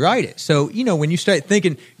have to write it. So, when you start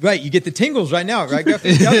thinking, right, you get the tingles right now, right,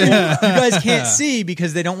 Guffy? You guys can't see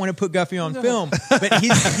because they don't want to put Guffy on film, but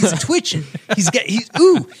he's twitching. He's a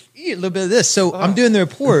little bit of this. So I'm doing the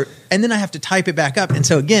report, and then I have to type it back up. And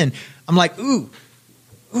so again, I'm like, a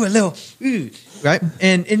little, right?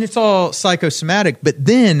 And it's all psychosomatic. But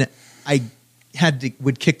then I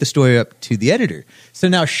would kick the story up to the editor. So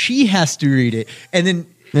now she has to read it. And then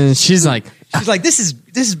And she's like, she's like, this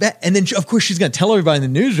is bad. And then, of course, she's going to tell everybody in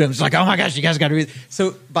the newsroom. She's like, oh, my gosh, you guys got to read it.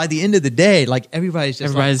 So by the end of the day, like, everybody's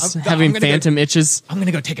just everybody's like, having I'm gonna phantom itches. I'm going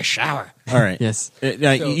to go take a shower. All right. Yes.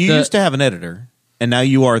 Now, you used to have an editor, and now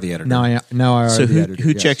you are the editor. Now I are so the who editor,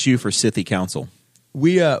 who yes. checks you for Scythy Council?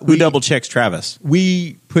 We Who double checks Travis?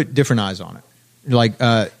 We put different eyes on it. Like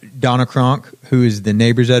Donna Cronk, who is the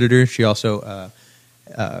Neighbors editor. She also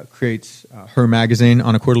creates her magazine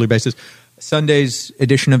on a quarterly basis. Sunday's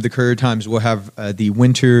edition of the Courier Times will have the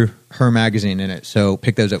winter Her magazine in it. So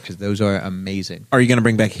pick those up because those are amazing. Are you going to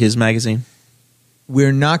bring back his magazine?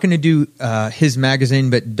 We're not going to do his magazine,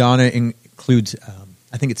 but Donna includes,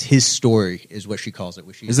 I think it's His Story is what she calls it.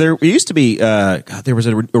 Is there? It used to be. There was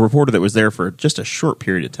a reporter that was there for just a short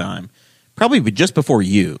period of time, probably just before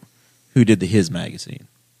you, who did the His magazine.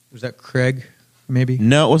 Was that Craig, maybe?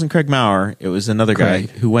 No, it wasn't Craig Maurer. It was another Craig.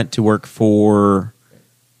 guy who went to work for.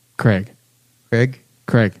 Craig.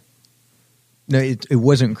 Craig? No, it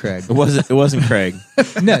wasn't Craig. It wasn't Craig.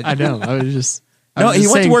 No, I know. I was just. No, I was he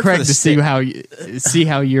just went to saying work for Craig the to see state.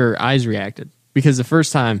 how your eyes reacted because the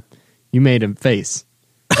first time you made him face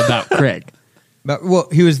about Craig, But, well,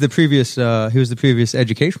 he was the previous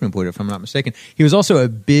education reporter, if I'm not mistaken. He was also a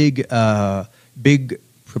big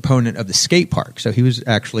proponent of the skate park. So he was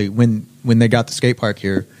actually when they got the skate park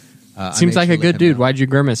here. Seems like a good dude. Why'd you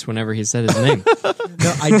grimace whenever he said his name?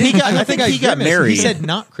 No, I did. I think he got married. He said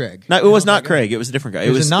not Craig. No, it was not Craig. It was a different guy. It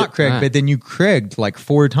was not Craig, but then you Craiged like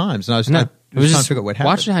 4 times, and I was trying to figure out what happened.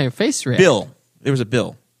 Watching how your face reacted. Bill. There was a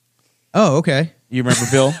Bill. Oh, okay. You remember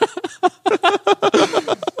Bill?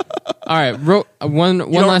 All right, one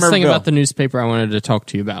last thing Bill. about the newspaper I wanted to talk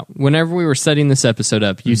to you about. Whenever we were setting this episode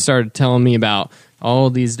up, you started telling me about all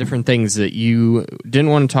these different things that you didn't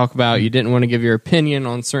want to talk about. You didn't want to give your opinion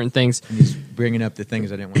on certain things. He's bringing up the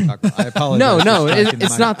things I didn't want to talk about. I apologize. No,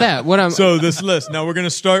 it's not that. So this list. Now we're going to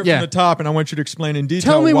start from the top, and I want you to explain in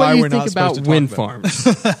detail Tell me why what you we're think not about supposed to wind talk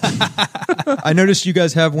farms. I noticed you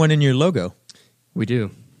guys have one in your logo. We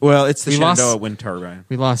do. Well, it's the We Shenandoah lost- wind turbine.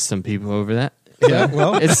 We lost some people over that. Yeah,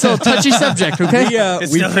 well, It's still a touchy subject, okay?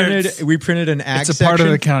 we printed an ag It's a section. part of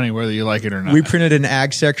the county, whether you like it or not. We printed an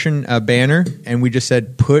ag section banner, and we just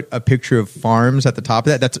said put a picture of farms at the top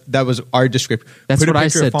of that. That was our description. That's put what a I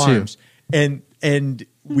picture of said, too. farms. And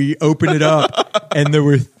we opened it up, and there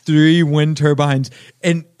were 3 wind turbines,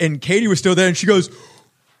 and Katie was still there, and she goes,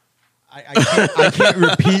 I can't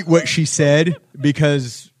repeat what she said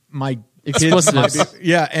because my kids Explicitness. might be-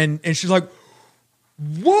 yeah, and she's like,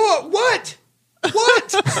 what? and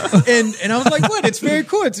I was like, what? It's very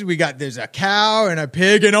cool. There's a cow and a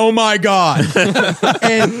pig, and oh my god!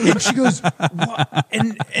 and she goes, what?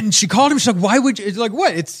 And she called him. She's like, why would you? It's like,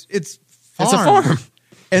 what? It's farm. It's a farm.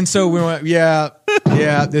 And so we went, yeah,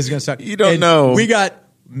 this is gonna suck. You don't And know. We got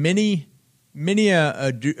many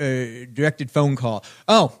a directed phone call.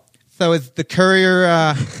 Oh, so is the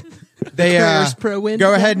courier? They Courier's pro-wind go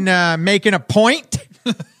again? ahead and making a point.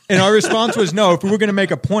 And our response was no. If we were going to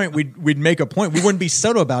make a point, we'd make a point. We wouldn't be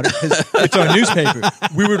subtle about it because it's our newspaper.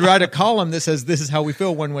 We would write a column that says this is how we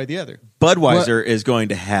feel one way or the other. Budweiser is going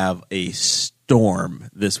to have a storm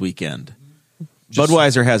this weekend.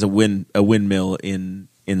 Budweiser has a windmill in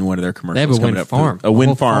one of their commercials. They have a coming wind up. farm. A wind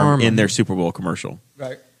whole farm in their Super Bowl commercial.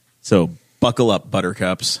 Right. So buckle up,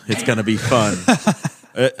 Buttercups. It's going to be fun.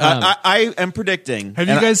 I am predicting. Have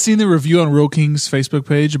you and guys seen the review on Real King's Facebook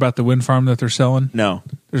page about the wind farm that they're selling? No.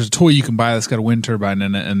 There's a toy you can buy that's got a wind turbine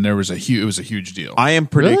in it, and it was a huge deal. I am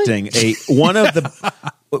predicting one of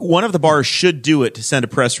the bars should do it to send a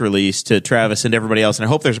press release to Travis and everybody else, and I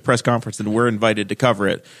hope there's a press conference and we're invited to cover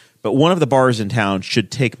it. But one of the bars in town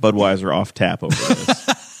should take Budweiser off tap over this.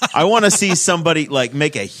 I want to see somebody like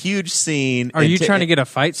make a huge scene. Are you trying to get a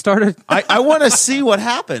fight started? I want to see what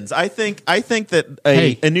happens. I think that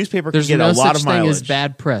a newspaper can There's get no a lot such of thing mileage. as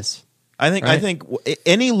bad press. I right? think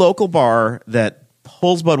any local bar that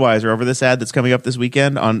pulls Budweiser over this ad that's coming up this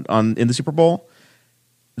weekend on in the Super Bowl,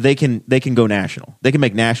 they can go national. They can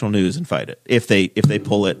make national news and fight it if they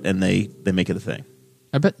pull it and they make it a thing.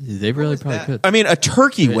 I bet they really probably could. I mean, a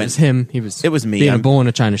turkey It went. was him. It was me. being a I'm- bull in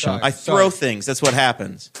a china shop. I throw things. That's what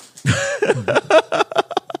happens.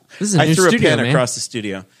 This is a I new threw studio, a pen man. across the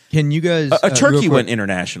studio. Can you guys? A turkey real quick, went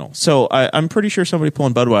international, so I'm pretty sure somebody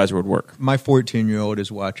pulling Budweiser would work. My 14-year-old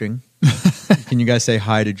is watching. Can you guys say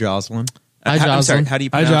hi to Jocelyn? Hi, I'm sorry. Jocelyn. How do you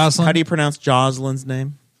Hi, pronounce? Jocelyn. How do you pronounce Jocelyn's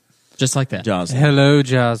name? Just like that. Jocelyn. Hello,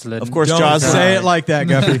 Jocelyn. Of course, Don't Jocelyn. say it like that,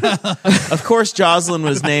 Guppy. Of course, Jocelyn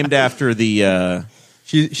was named after the.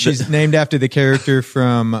 She's named after the character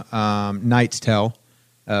from Knight's Tale,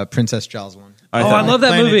 Princess Jocelyn. I love that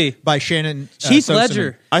Planet movie. by Shannon Heath Sosanen.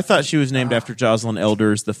 Ledger. I thought she was named after Jocelyn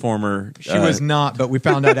Elders, the former. She was not, but we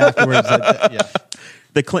found out afterwards. Yeah.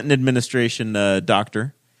 the Clinton administration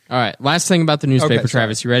doctor. All right. Last thing about the newspaper, Okay, sorry,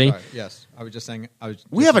 Travis. You ready? sorry. Yes, I was just saying.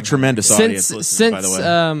 We have a tremendous audience listening, by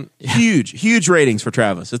the way. Huge ratings for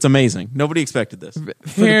Travis. It's amazing. Nobody expected this. For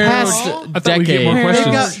the past I thought we'd get more decade,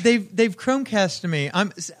 questions. They've Chromecasted me.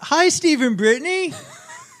 Hi, Steve and Brittany.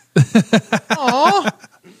 Aw,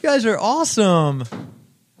 you guys are awesome.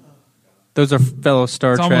 Those are fellow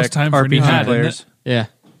Star It's Trek almost time for a new RPG hat, isn't players. it? yeah.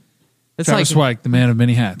 It's Travis like, Wyke, the man of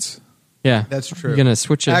many hats. yeah. That's true. You're gonna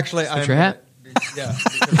switch it. Actually, switch your hat. Yeah.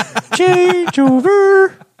 Change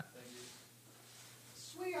over.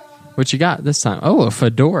 What you got this time? Oh, a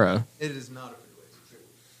fedora. It is not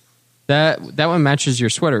a That one matches your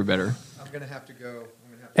sweater better. I'm gonna have to go.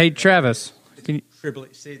 Hey, Travis. Can you,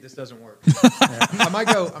 Triply. See, this doesn't work. I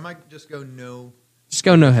might just go no. Just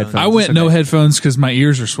go no headphones. I went It's no okay. headphones because my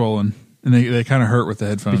ears are swollen and they kind of hurt with the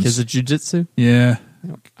headphones. because of jujitsu. yeah.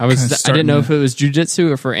 I Kinda didn't starting know to- if it was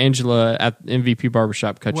jujitsu or for Angela at MVP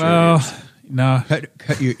Barbershop. Cut your Well, ears. no.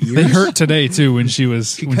 Cut your ears. They hurt today too when she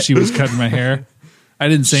was cutting my hair. I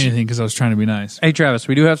didn't say anything because I was trying to be nice. Hey, Travis,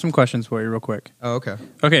 we do have some questions for you real quick. Oh, okay.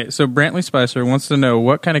 Okay, so Brantley Spicer wants to know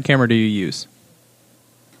what kind of camera do you use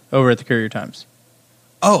over at the Courier Times?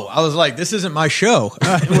 Oh, I was like, this isn't my show.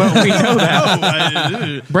 Well, we know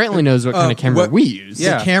that. Brantley knows what kind of camera what- we use.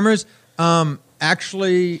 Yeah. The cameras,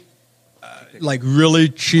 actually, like really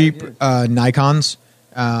cheap Nikons.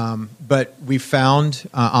 But we found,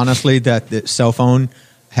 honestly, that the cell phone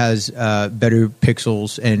has better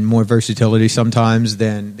pixels and more versatility sometimes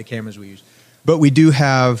than the cameras we use. But we do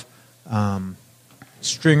have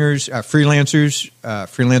stringers, freelancers,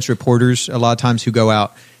 freelance reporters a lot of times who go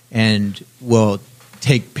out and will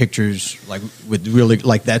take pictures like with really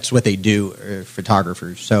like that's what they do,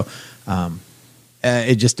 photographers. So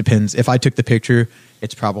it just depends. If I took the picture,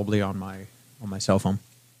 it's probably on my cell phone.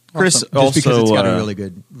 Chris Just also because it's got a really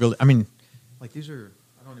good, I mean, like these are,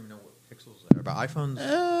 I don't even know what pixels they are, but iPhones.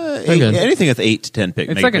 anything with 8 to 10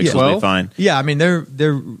 It's like a megapixels will 12. be fine. Yeah, I mean they're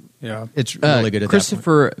Yeah. it's really good at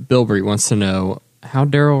Christopher Bilbrey wants to know how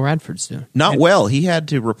Daryl Radford's doing. Not well. He had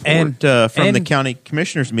to report and- from the and- county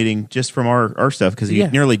commissioners meeting just from our stuff because he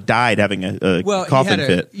Yeah. nearly died having a Well, he coughing had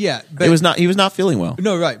fit. yeah, He was not feeling well.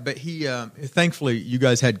 No, right, but he thankfully you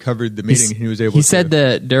guys had covered the meeting. And he was able. He to, said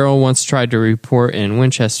that Daryl once tried to report in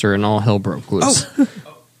Winchester and all hell broke loose. Hold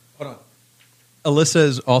on. Alyssa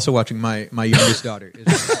is also watching. My youngest daughter.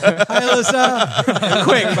 Hi, Alyssa.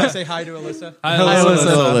 Quick, if I say hi to Alyssa. Hello,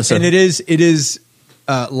 Alyssa. And it is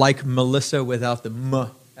like Melissa without the M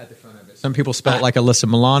at the front of it. Some people spell it like Alyssa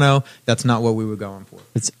Milano. That's not what we were going for.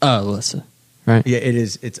 It's Alyssa, right? Yeah, it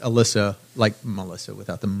is. It's Alyssa like Melissa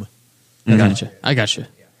without the M. I gotcha.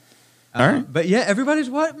 All right. But yeah, everybody's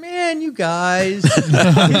what? Man, you guys. Here's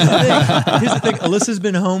the thing. Alyssa's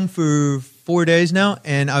been home for 4 days now,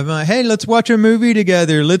 and I'm like, hey, let's watch a movie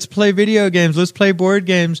together. Let's play video games. Let's play board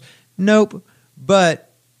games. Nope.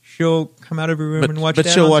 But she'll come out of her room and watch But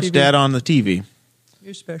Dad she'll on watch TV. Dad on the TV.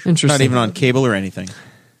 You're special. Interesting. Not even on cable or anything.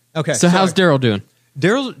 Okay. So how's Daryl doing?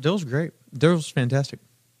 Daryl's great. Daryl's fantastic.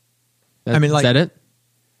 I mean, like- is that it?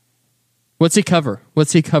 What's he cover?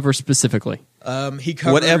 What's he cover specifically? He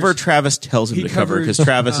covers Whatever Travis tells him he to cover because covers,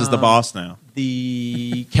 Travis is the boss now.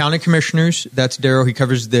 the county commissioners. That's Daryl. He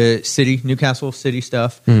covers the city, Newcastle city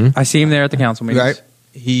stuff. I see him there at the council meetings. Right.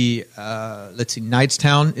 He let's see,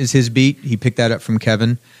 Knightstown is his beat. He picked that up from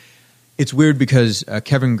Kevin. It's weird because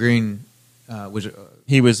Kevin Green was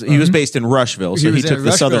He was based in Rushville, so he was took in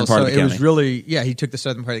the southern Rushville, part of so the county. It was really he took the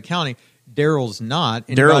southern part of the county. Daryl's not.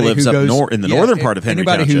 Daryl Anybody lives who up goes- in the northern part of Henry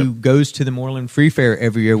Anybody who Township. goes to the Moreland Free Fair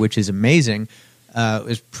every year, which is amazing,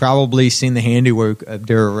 has probably seen the handiwork of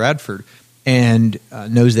Daryl Radford and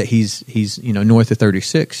knows that he's north of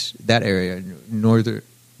 36, that area, northeast.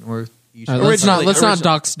 Let's not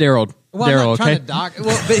dox Daryl. Well, I'm Daryl, not trying okay? to dock.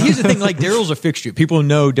 Well, but here's the thing: like Daryl's a fixture. People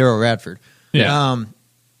know Daryl Radford. Yeah.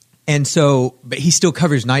 And so, but he still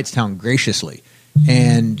covers Knightstown graciously,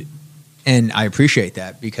 and I appreciate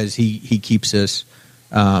that because he keeps us,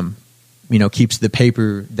 keeps the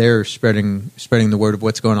paper there spreading the word of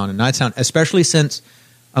what's going on in Knightstown, especially since,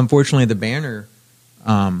 unfortunately, the Banner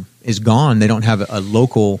is gone. They don't have a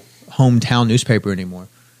local hometown newspaper anymore.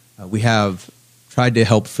 We have tried to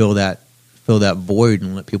help fill that void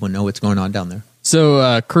and let people know what's going on down there.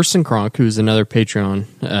 So Kirsten Kronk, who's another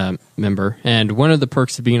Patreon member, and one of the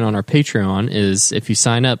perks of being on our Patreon is if you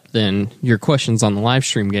sign up, then your questions on the live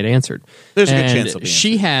stream get answered. There's a good And chance they'll be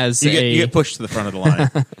she answered. has You get pushed to the front of the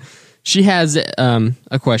line. She has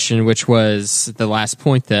a question, which was the last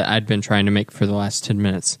point that I'd been trying to make for the last 10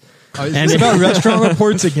 minutes. Is this about restaurant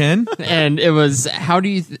reports again? And it was, how do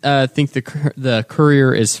you think the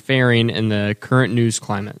Courier is faring in the current news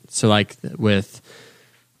climate? So like with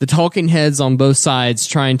the talking heads on both sides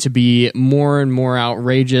trying to be more and more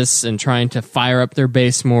outrageous and trying to fire up their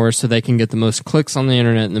base more so they can get the most clicks on the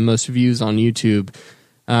internet and the most views on YouTube.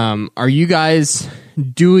 Are you guys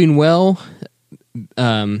doing well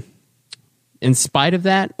in spite of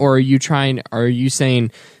that? Or are you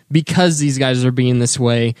saying because these guys are being this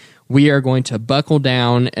way, we are going to buckle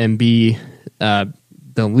down and be the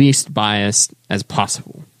least biased as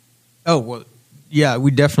possible? Oh, well, yeah,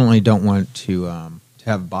 we definitely don't want to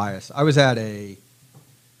have bias. I was at a...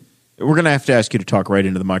 We're going to have to ask you to talk right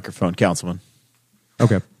into the microphone, Councilman.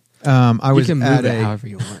 Okay. I was You can at move it a... however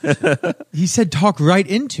you want. He said talk right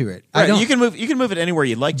into it. I Right, don't, you can move it anywhere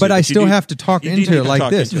you'd like to. but I you still do- have to talk you do into need it to like talk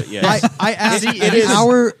this. into it, yes. I asked It is-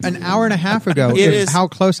 an hour and a half ago It is how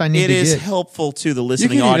close I need It to is get. helpful to the You listening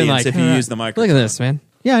can even, audience like, if you use the microphone. Look at this, man.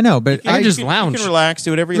 Yeah, I know, but I just You lounge. can relax,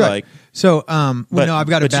 do whatever you Right. like. So, But- no, I've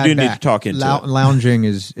got a but you bad do need back. to talk into it. Lounging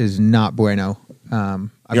is not bueno.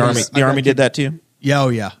 The army did that to you? Yeah, oh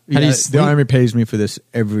yeah. How do you The sleep? Army pays me for this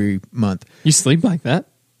every month. You sleep like that?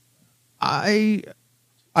 I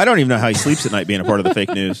don't even know how he sleeps at night being a part of the fake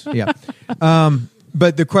news. Yeah.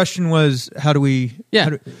 But the question was, how do we? Yeah. how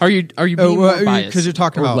do- Are you being more biased? Because you're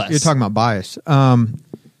talking or about less? bias.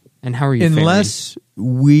 And how are you? Unless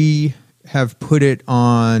we have put it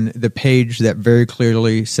on the page that very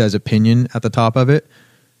clearly says opinion at the top of it,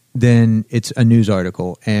 then it's a news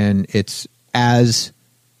article and it's as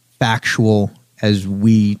factual as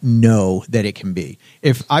we know that it can be.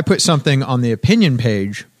 If I put something on the opinion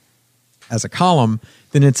page as a column,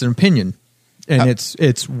 then it's an opinion. And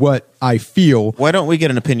it's what I feel, Why don't we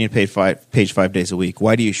get an opinion page 5 days a week?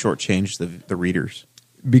 Why do you shortchange the readers?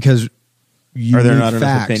 because you Are there need not enough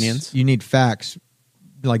facts. opinions? You need facts.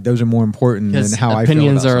 Like those are more important than Because how I feel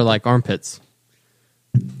opinions about are something. like armpits.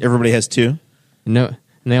 Everybody has two. No, and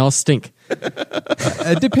they all stink.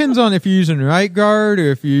 It depends on if you're using right guard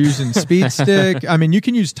or if you're using speed stick. I mean, you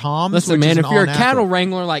can use Tom's. Listen, which man, is if you're a an cattle all-natural.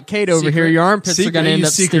 wrangler like Kate over Secret. here, your armpits are Secret. going to end Use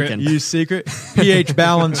up secret. stinking. Use secret pH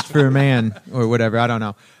balanced for a man or whatever. I don't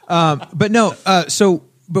know. But no.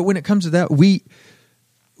 But when it comes to that,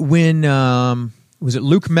 when was it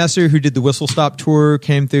Luke Messer who did the Whistle Stop tour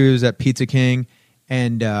came through? It was at Pizza King,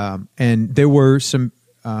 and there were some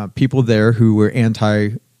people there who were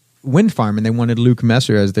anti wind farm, and they wanted Luke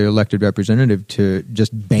Messer as their elected representative to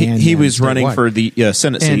just ban. He them was running statewide. for the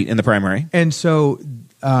Senate seat in the primary. And so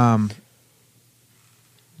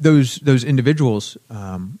those individuals,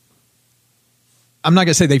 I'm not going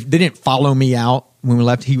to say they didn't follow me out when we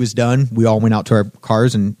left. He was done. We all went out to our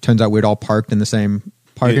cars, and turns out we'd all parked in the same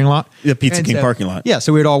parking lot. The Pizza And King so- parking lot. Yeah,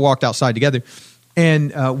 so we'd all walked outside together.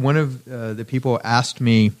 And one of the people asked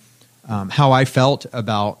me how I felt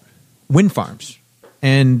about wind farms.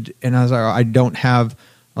 And I was like, I don't have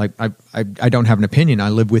I don't have an opinion. I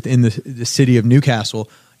live within the city of Newcastle.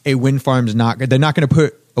 A wind farm's they're not going to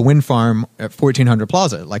put a wind farm at 1400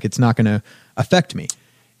 Plaza. Like, it's not going to affect me.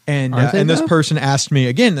 And Aren't they, and this though? person asked me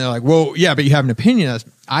again. They're like, well, yeah, but you have an opinion.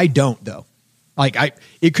 I don't, though. Like,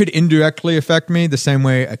 it could indirectly affect me the same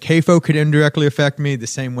way a CAFO could indirectly affect me, the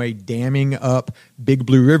same way damming up Big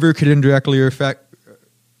Blue River could indirectly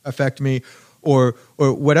affect me, or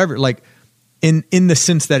whatever. Like, in the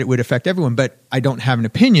sense that it would affect everyone, but I don't have an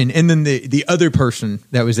opinion. And then the other person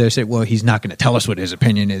that was there said, well, he's not going to tell us what his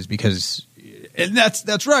opinion is because, and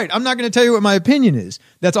that's right. I'm not going to tell you what my opinion is.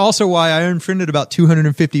 That's also why I unfriended about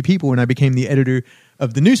 250 people when I became the editor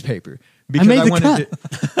of the newspaper. Because made the wanted to,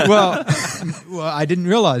 well, I didn't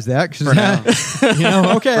realize that because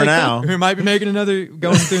okay, For now. we might be making another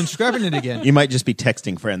going through and scrubbing it again. You might just be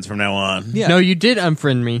texting friends from now on. Yeah. No, you did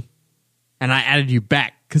unfriend me, and I added you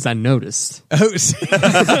back because I noticed. Oh, see.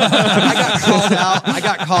 I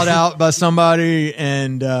got called out by somebody,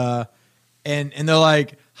 and they're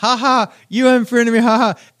like, "Ha, you unfriended me,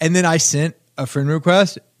 ha." And then I sent a friend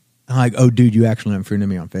request. I'm like, "Oh, dude, you actually unfriended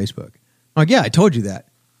me on Facebook." I'm like, "Yeah, I told you that.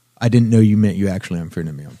 I didn't know you meant you actually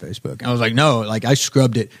unfriended me on Facebook." And I was like, "No, like I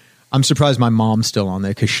scrubbed it." I'm surprised my mom's still on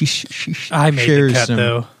there because she I made shares the cut some.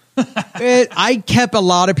 though. I kept a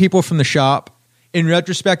lot of people from the shop. In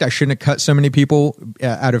retrospect, I shouldn't have cut so many people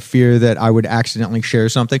out of fear that I would accidentally share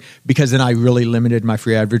something, because then I really limited my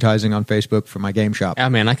free advertising on Facebook for my game shop. Yeah,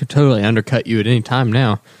 man, I could totally undercut you at any time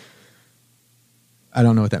now. I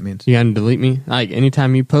don't know what that means. You gotta delete me. Like,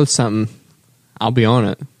 anytime you post something, I'll be on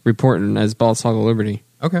it, reporting as Boss Hog of Liberty.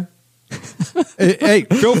 Okay. Hey,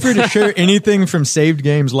 feel free to share anything from Saved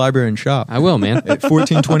Games Library and Shop I will, man. at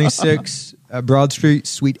 1426 Broad Street,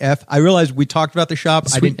 Suite F. I realized we talked about the shop.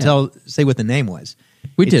 I Suite didn't say what the name was.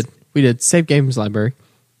 We It's- did. Save Games Library.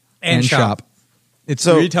 And shop. It's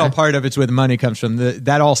So- the retail part of it's where the money comes from.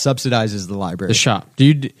 That all subsidizes the library. The shop.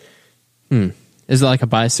 Is it like a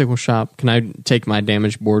bicycle shop? Can I take my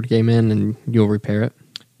damaged board game in and you'll repair it?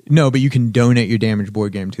 No, but you can donate your damaged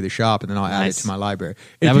board game to the shop, and then I'll add it Nice. to my library.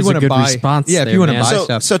 That If was you a wanna good buy, response Yeah, if there, you want to man. buy So,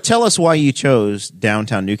 stuff. so tell us why you chose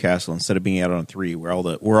downtown Newcastle instead of being out on 3, where all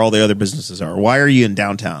the other businesses are. Why are you in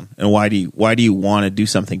downtown, and why do you want to do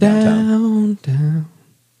something downtown? Downtown.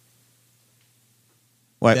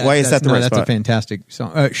 Why is that the right That's spot? a fantastic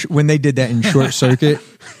song. When they did that in Short Circuit,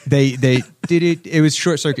 they did it. It was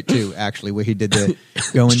Short Circuit 2, actually, where he did the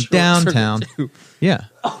going downtown. Yeah.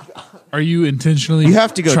 Are you intentionally You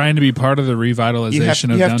have to go- trying to be part of the revitalization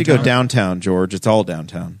you of have to go downtown? downtown, George. It's all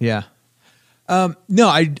downtown. Yeah. No,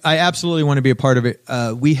 I absolutely want to be a part of it.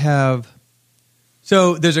 We have,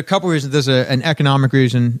 so there's a couple reasons. There's an economic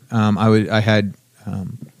reason. I had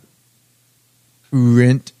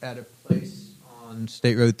rent at a place on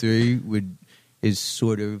State Road 3 is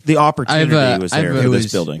sort of The opportunity was I have there a- for it this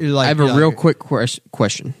was- building. I have a real quick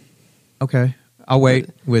question. Okay. I'll wait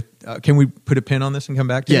with. Can we put a pin on this and come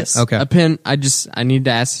back to Yes. it? Okay. A pin. I need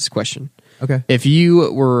to ask this question. Okay. If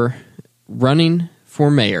you were running for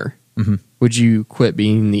mayor, would you quit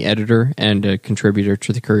being the editor and a contributor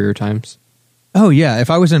to the Courier Times? Oh yeah, if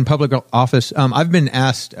I was in public office, I've been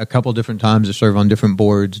asked a couple different times to serve on different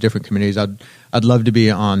boards, different committees. I'd love to be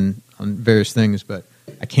on various things, but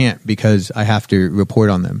I can't because I have to report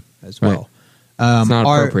on them as well. It's not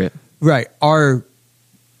appropriate. Right. Our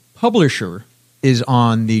publisher is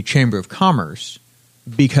on the Chamber of Commerce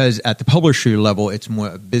because at the publisher level, it's more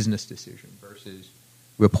a business decision versus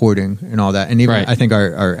reporting and all that. And even Right. I think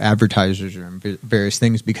our advertisers are in various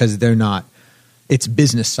things because they're not. It's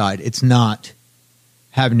business side. It's not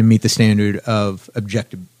having to meet the standard of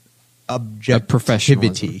objectivity.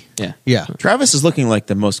 professionalism. Yeah. Travis is looking like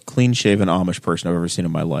the most clean-shaven Amish person I've ever seen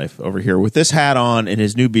in my life over here with this hat on and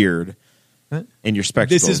his new beard What? and your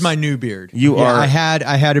spectacles. This is my new beard. You are- I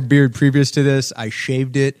had a beard previous to this. I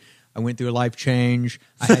shaved it. I went through a life change.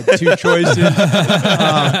 I had two choices.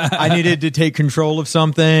 I needed to take control of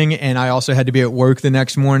something, and I also had to be at work the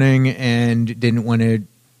next morning and didn't want to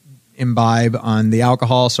imbibe on the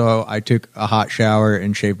alcohol, so I took a hot shower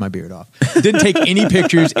and shaved my beard off. Didn't take any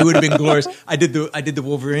pictures. It would have been glorious. I did the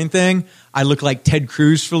Wolverine thing. I looked like Ted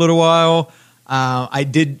Cruz for a little while. I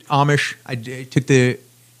did Amish.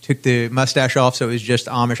 Took the mustache off, so it was just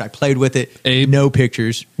Amish. I played with it. Abe? No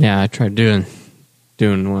pictures. Yeah, I tried doing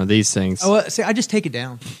one of these things. Oh, well, see, I just take it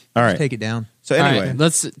down. All right. Just take it down. So All anyway, right,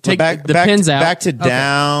 let's so take the pins out. Back to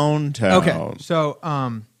downtown. Okay, so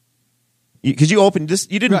Because you opened this,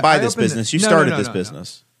 you didn't Right, buy I this opened business. it. You No, started no, this no.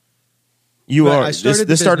 business. You Right, are. I started the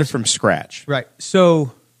This started business- from scratch. right.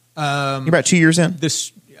 So You're about 2 years in. 2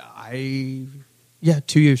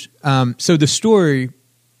 years. So the story,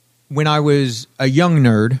 when I was a young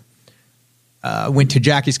nerd, went to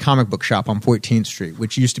Jackie's comic book shop on 14th Street,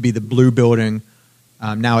 which used to be the Blue Building.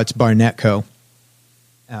 Now it's Barnett Co.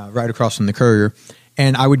 Right across from the Courier.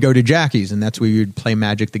 And I would go to Jackie's, and that's where you'd play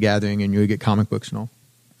Magic the Gathering, and you would get comic books and all.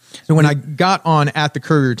 So when I got on at the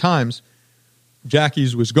Courier Times,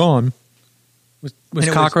 Jackie's was gone. Was And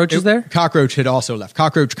it Cockroaches there? Cockroach had also left.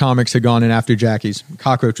 Cockroach Comics had gone in after Jackie's.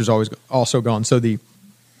 Cockroach was always also gone. So the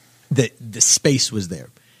space was there.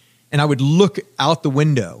 And I would look out the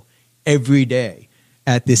window every day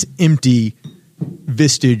at this empty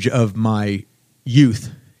vestige of my youth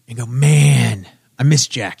and go, man, I miss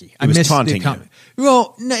Jackie. I was miss taunting the you. comic.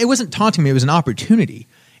 Well, no, it wasn't taunting me. It was an opportunity.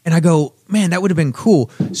 And I go, man, that would have been cool.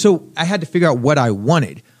 So I had to figure out what I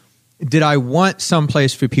wanted. Did I want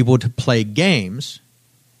someplace for people to play games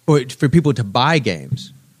or for people to buy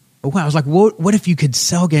games? Well, I was like, what if you could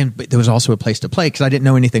sell games, but there was also a place to play? Because I didn't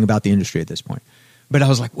know anything about the industry at this point. But I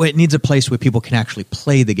was like, well, it needs a place where people can actually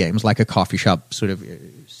play the games, like a coffee shop sort of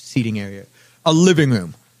seating area, a living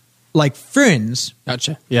room, like Friends,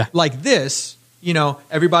 Gotcha. Yeah. like this,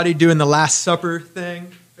 everybody doing the Last Supper thing,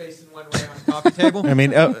 facing one way on a coffee table. I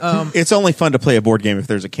mean, it's only fun to play a board game if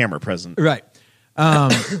there's a camera present. Right.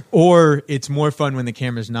 Or it's more fun when the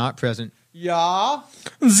camera's not present. Yeah.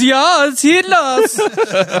 Yeah, it's Hitler's.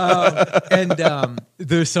 And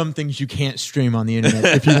there's some things you can't stream on the internet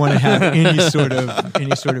if you want to have any sort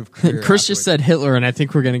of career. Chris just said Hitler, and I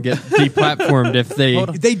think we're going to get deplatformed if they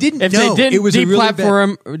They didn't if know. they didn't It was a really bad-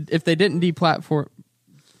 deplatform if they didn't deplatform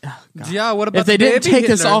Yeah, what about if they the didn't baby take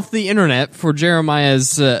us Hitler? off the internet for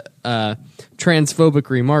Jeremiah's transphobic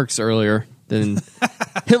remarks earlier, then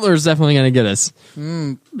Hitler's definitely going to get us.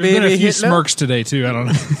 There's been Baby a few Hitler? smirks today too. I don't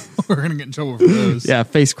know. We're gonna get in trouble for those. Yeah,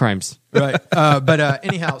 face crimes. Right. But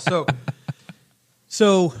anyhow, so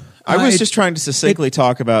I was it- just trying to succinctly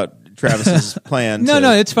talk about Travis's plan.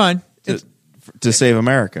 no, it's fine. to save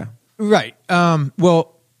America. Right.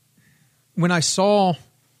 Well, when I started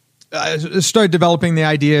developing the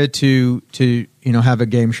idea to have a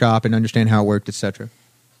game shop and understand how it worked, etc.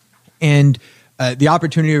 And the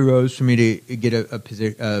opportunity arose for me to get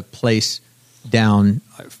a place down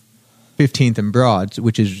 15th and Broad,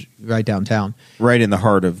 which is right downtown. Right in the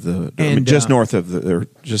heart of And, just north of or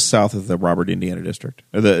just south of the Robert Indiana District.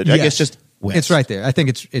 I Yes. guess just west. It's right there. I think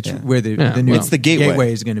it's Yeah. where the Yeah, new well. It's the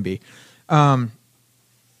gateway. is going to be.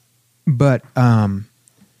 But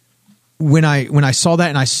when I saw that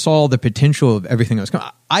and I saw the potential of everything that was coming,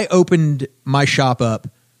 I opened my shop up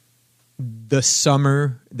the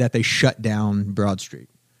summer that they shut down Broad Street.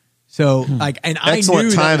 So and Excellent I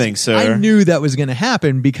knew timing, sir. I knew that was going to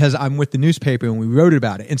happen because I'm with the newspaper and we wrote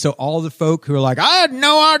about it. And so all the folk who were like, I had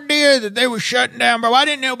no idea that they were shutting down, bro. Why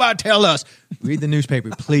didn't nobody tell us? Read the newspaper,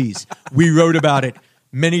 please. We wrote about it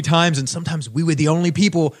many times, and sometimes we were the only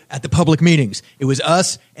people at the public meetings. It was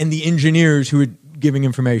us and the engineers who were giving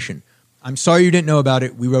information. I'm sorry you didn't know about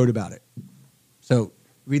it. We wrote about it. So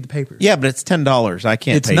read the paper. Yeah, but it's $10. I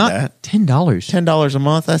can't It's pay not that. $10. $10 a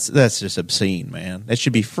month. That's just obscene, man. That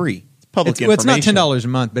should be free. It's public Well, information. it's not $10 a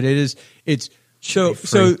month, but it's so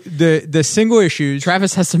the single issues.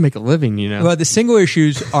 Travis has to make a living, you know. Well, the single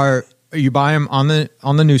issues are you buy them on the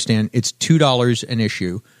newsstand. It's $2 an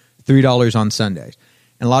issue, $3 on Sundays.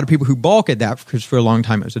 And a lot of people who balk at that because for a long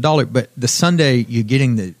time it was $1. But the Sunday you're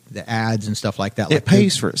getting the ads and stuff like that. It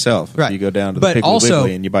pays for itself. Right. If you go down to the But Piggly also-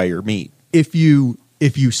 Wiggly and you buy your meat. If you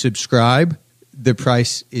subscribe, the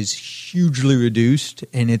price is hugely reduced,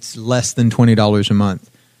 and it's less than $20 a month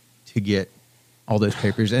to get all those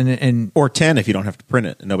papers. And Or 10 if you don't have to print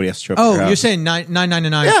it and nobody has to show up at your you're house. saying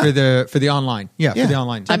 $9.99 Yeah. for the online? Yeah, Yeah. for the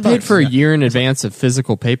online. I paid for a year in advance of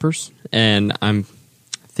physical papers, and I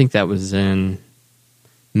think that was in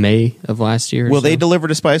May of last year. or Will so. they deliver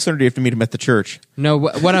to Spiceland, or do you have to meet them at the church? No,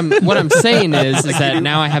 what I'm saying is that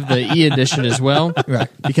now I have the e-edition as well, Right.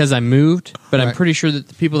 because I moved. But I'm Right. pretty sure that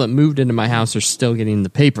the people that moved into my house are still getting the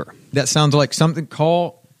paper. That sounds like something.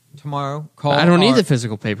 Call tomorrow. Call. I don't need our- the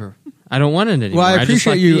physical paper. I don't want it anymore. Well, I just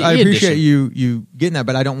appreciate like you. the I appreciate e-edition. you getting that,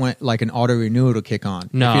 but I don't want like an auto renewal to kick on.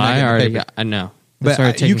 No, if you're not I getting the already paper. got. I know.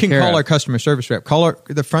 But you can call our our customer service rep. Call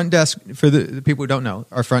the front desk for the people who don't know.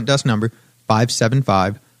 Our front desk number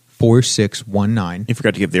 575-4619. You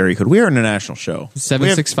forgot to give the area code. We are an international show.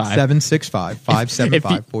 765.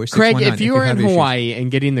 765-575-4619. Craig, if you were in have issues. Hawaii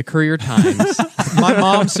and getting the Courier Times, My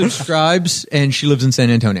mom subscribes and she lives in San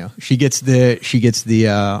Antonio. She gets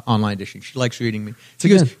the online edition. She likes reading me. She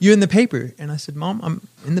goes, good. "You in the paper?" And I said, "Mom, I'm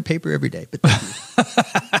in the paper every day." But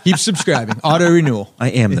thank you. Keep subscribing. Auto renewal. I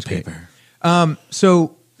am the It's great. paper.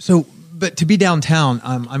 But to be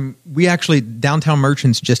downtown, we actually downtown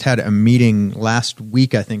merchants just had a meeting last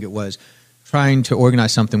week, I think it was, trying to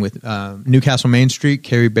organize something with Newcastle Main Street.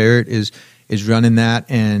 Carrie Barrett is running that,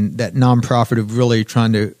 and that nonprofit of really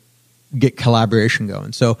trying to get collaboration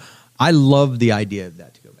going. So I love the idea of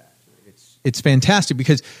that to go back. It's fantastic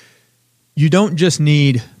because you don't just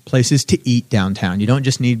need places to eat downtown. You don't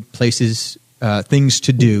just need places. Things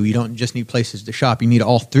to do. You don't just need places to shop. You need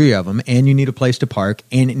all three of them, and you need a place to park,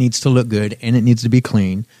 and it needs to look good, and it needs to be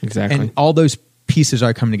clean. Exactly. And all those pieces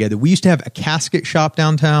are coming together. We used to have a casket shop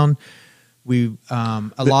downtown. We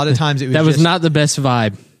a lot of times it was that was just- not the best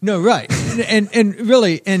vibe. no right, and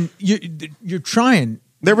really, and you're trying.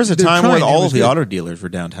 There was a They're time trying. when It all was of the good. auto dealers were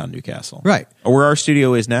downtown Newcastle. Right. Or where our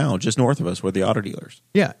studio is now, just north of us, were the auto dealers.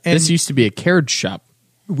 Yeah, and This used to be a carriage shop.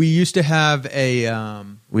 we used to have a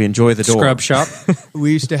We enjoy the door. Scrub shop.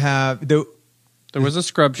 we used to have there There was a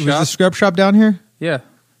scrub was shop. a scrub shop down here. Yeah.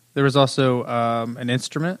 There was also an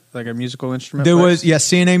instrument, like a musical instrument. There place. was,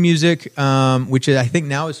 CNA Music, which I think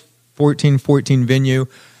now is 1414 venue.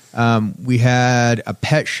 We had a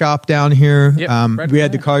pet shop down here. Yep, right we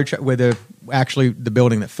had the there. card shop where the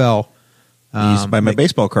building that fell. I used to buy my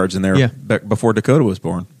baseball cards in there Yeah. before Dakota was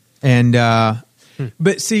born. And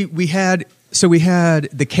but see, we had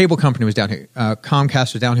the cable company was down here.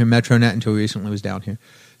 Comcast was down here. MetroNet until recently was down here.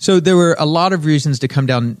 So there were a lot of reasons to come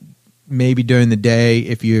down. Maybe during the day,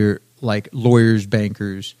 if you're like lawyers,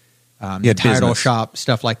 bankers, Yeah, title business. shop,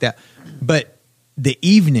 stuff like that. But the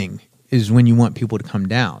evening is when you want people to come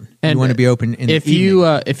down. And you want to be open in if the evening. you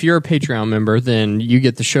if you're a Patreon member, then you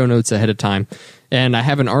get the show notes ahead of time. And I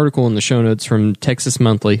have an article in the show notes from Texas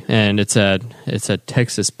Monthly, and it's a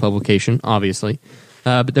Texas publication, obviously.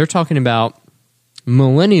 But they're talking about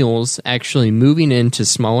millennials actually moving into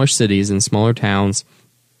smaller cities and smaller towns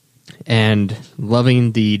and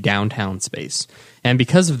loving the downtown space. And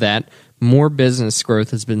because of that, more business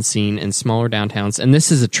growth has been seen in smaller downtowns. And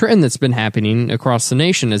this is a trend that's been happening across the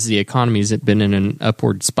nation as the economies have been in an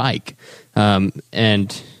upward spike.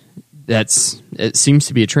 And it seems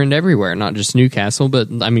to be a trend everywhere, not just Newcastle, but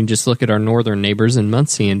I mean, just look at our northern neighbors in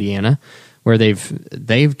Muncie, Indiana, where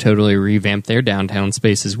they've totally revamped their downtown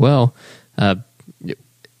space as well.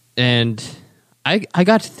 And I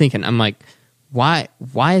got to thinking, I'm like, why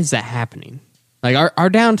is that happening? Like our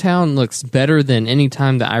downtown looks better than any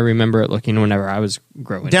time that I remember it looking whenever I was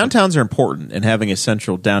growing up. Downtowns are important, and having a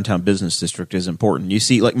central downtown business district is important. You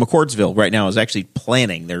see, like McCordsville right now is actually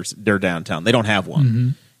planning their downtown. They don't have one. Mm-hmm.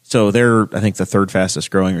 So they're, I think, the third fastest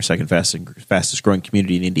growing or second fastest growing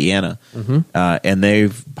community in Indiana. And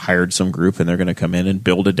they've hired some group, and they're going to come in and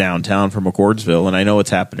build a downtown for McCordsville. And I know it's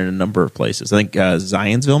happened in a number of places. I think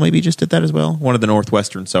Zionsville maybe just did that as well, one of the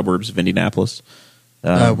northwestern suburbs of Indianapolis.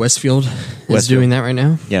 Westfield is Westfield. doing that right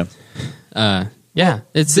now. Yeah. Yeah,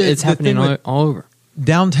 it's the happening thing with- all over.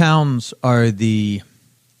 downtowns are they're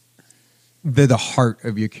the heart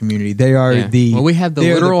of your community. They are Yeah. Well, we have the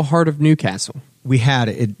they are literal heart of Newcastle. we had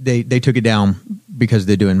it. They took it down because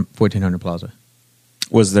they're doing 1400 Plaza.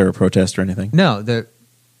 Was there a protest or anything? No,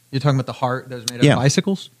 you're talking about the heart that was made Yeah. of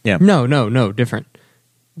bicycles? Yeah. No, different.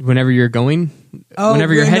 Whenever you're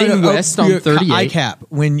whenever you're heading west on 38. ICAP.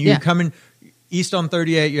 When you're Yeah. coming east on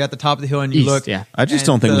 38, you're at the top of the hill and you East, look. yeah. I just and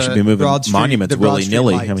don't think we the should be moving Broad Street- monuments the Broad willy Street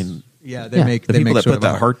nilly. lights. I mean, yeah, they Yeah. make the they people make that sort put of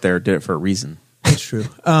that a heart there did it for a reason. That's true.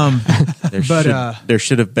 There, But, there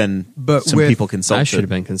should have been but some with- people consulted. I should have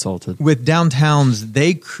been consulted. With downtowns,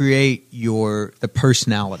 they create the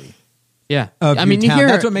personality. Yeah. Of I mean, your you town. hear,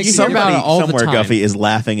 That's what makes you it hear Somebody about it all the somewhere, time. Guffey, is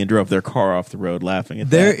laughing and drove their car off the road laughing at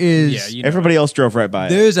There that. is Yeah, you know. Everybody else drove right by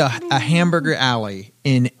it. there's a hamburger alley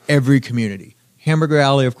in every community. Hamburger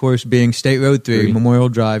Alley, of course, being State Road 3, Memorial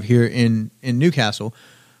Drive here in Newcastle,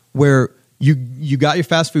 where you got your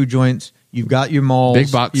fast food joints, you've got your malls,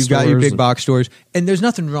 Big box you've got your stores big and- box stores, and there's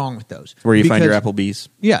nothing wrong with those. Where you find your Because- Applebee's.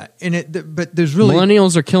 Yeah, but there's really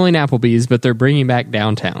Millennials are killing Applebee's, but they're bringing back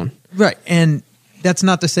downtown. right, and that's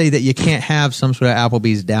not to say that you can't have some sort of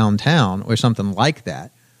Applebee's downtown or something like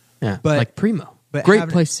that. Yeah, But- like Primo. but Great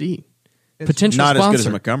having- place to eat. It's Potential Not sponsor. as good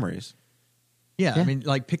as Montgomery's. Yeah, Yeah. I mean,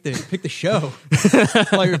 like pick the show,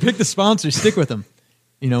 like pick the sponsor, stick with them.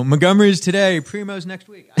 You know, Montgomery's today, Primo's next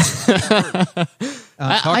week. Talk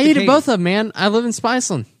I to eat Katie. at both of them, man. I live in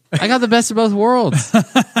Spiceland. I got the best of both worlds.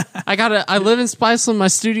 I live in Spiceland. My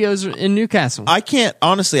studio's in Newcastle. I can't,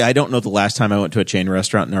 honestly, I don't know the last time I went to a chain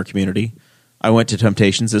restaurant in our community. I went to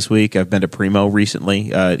Temptations this week. I've been to Primo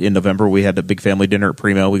recently. In November, we had a big family dinner at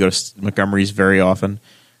Primo. We go to Montgomery's very often.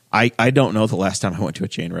 I don't know the last time I went to a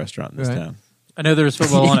chain restaurant in this Right. town. I know there was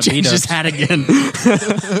football on at Change his B-Dubs. hat again.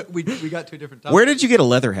 we got two different topics. Where did you get a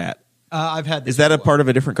leather hat? I've had this Is that a before. part of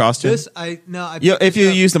a different costume? I Yeah, picked if this you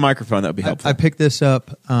up- use the microphone, that would be I helpful. picked this up.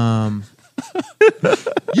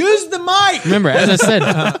 Use the mic. Remember, as I said,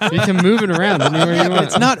 you can move it around anywhere you But want.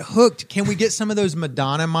 it's not hooked. Can we get some of those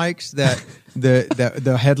Madonna mics that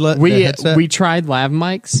the headlet? the We headset? we tried lav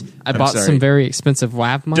mics. I bought sorry. some very expensive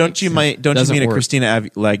lav mics. don't you Doesn't mean a work. Christina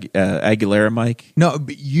Aguilera mic? no,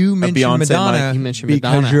 but you mentioned Beyonce Madonna mic. You mentioned because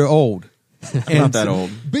Madonna. you're old. I'm not that old.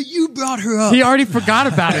 But you brought her up. He already forgot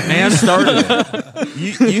about it, man. Started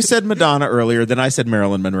it. You said Madonna earlier, then I said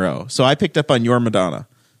Marilyn Monroe. So I picked up on your Madonna,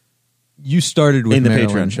 You started with In the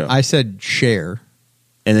Marilyn. Patreon show. I said Cher.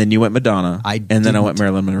 and then you went Madonna, I and then I didn't. went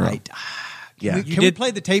Marilyn Monroe. Yeah, Can we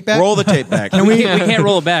play the tape back? roll the tape back. we can't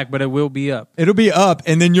roll it back, but it will be up. It'll be up,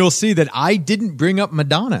 and then you'll see that I didn't bring up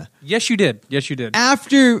Madonna Yes, you did. Yes, you did.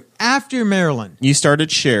 after Marilyn. You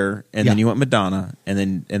started Cher, and then Yeah. you went Madonna, and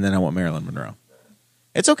then I went Marilyn Monroe.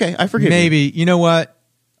 It's okay. I forgive you. Maybe you know what?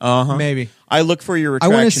 Uh-huh. Maybe. I look for your I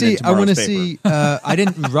retraction. want to see. in I want to tomorrow's paper. see. I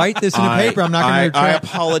didn't write this in a paper. I'm not going to I retract.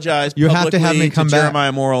 apologize. You have to have publicly me come back.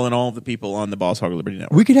 Jeremiah Morrill and all of the people on the Boss Hog Liberty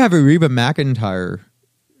Network. We could have a Reba McEntire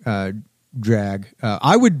drag.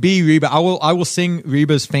 I would be Reba. I will sing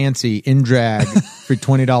Reba's Fancy in drag for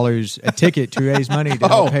 $20 a ticket to raise money to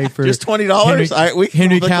help pay for just $20? We can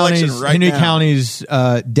Henry roll the collection County's right Henry now. County's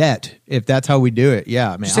debt. If that's how we do it, yeah,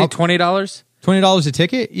 man. Did you say $20? $20 a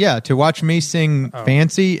ticket? Yeah, to watch me sing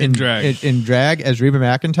Fancy in drag. in drag as Reba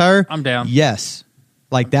McEntire. I'm down. Yes.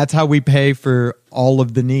 Like that's how we pay for all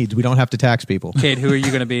of the needs. We don't have to tax people. Kate, who are you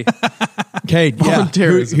going to be? Kate, yeah.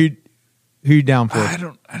 Who you down for? I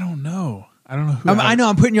don't know. I don't know who. I know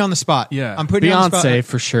I'm putting you on the spot. Yeah. I'm putting you on the spot. Beyonce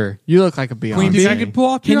for sure. You look like a Beyonce. Queen Think I Bee? could pull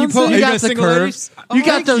off Can you Beyonce? pull- You Are got gonna the single curves. ladies? You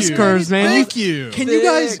got thank those you. curves, man. Thank you. Can you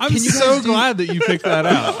guys? I'm can you so guys do, glad that you picked that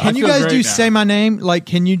out. Can you guys do "Say My Name"? Like,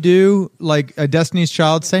 can you do like a Destiny's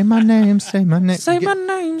Child? Say my name. Say my name. Say my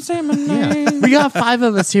name. Say my name. We got 5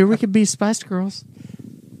 of us here. We could be Spice Girls.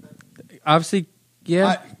 Obviously,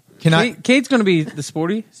 yeah. Can I? Kate's going to be the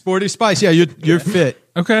sporty. Sporty Spice. Yeah, you're fit.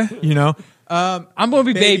 Okay. You know. I'm going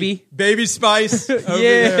to be baby. Baby Spice. Over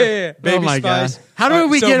Yeah. there. Baby Oh my Spice. god! How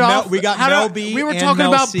did we So get Mel- off? We got how Mel do- B. We were and talking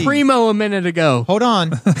Mel about C. Primo a minute ago. Hold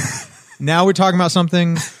on. Now we're talking about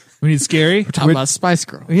something. We need scary. We're talking about Spice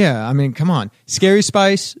Girl. Yeah, I mean, come on. Scary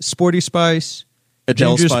Spice, Sporty Spice,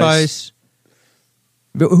 Adele Ginger Spice. Spice.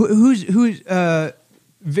 But who's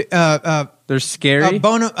There's scary.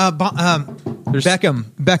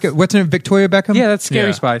 Beckham. What's her name? Victoria Beckham? Yeah, that's scary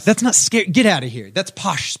Yeah. spice. That's not scary. Get out of here. That's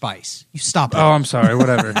Posh Spice. You stop it. Oh, I'm sorry.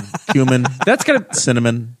 Whatever. Cumin, That's gonna.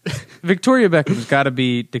 cinnamon. Victoria Beckham's got to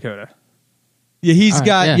be Dakota. Yeah, he's All right,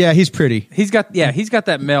 got. yeah. Yeah, he's pretty. He's got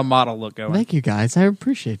that male model look going. Thank you guys. I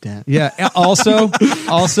appreciate that. Yeah. Also,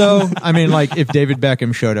 I mean, like if David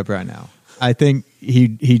Beckham showed up right now, I think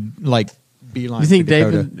he'd like beeline. You think to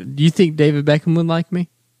Dakota. David? Do you think David Beckham would like me?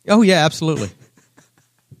 Oh yeah, absolutely.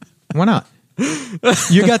 Why not?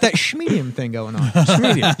 You got that schmedium thing going on.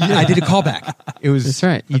 Schmedium. I did a callback. It was That's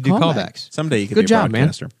right, You a do callback. callbacks. Someday you could Good be a job, man.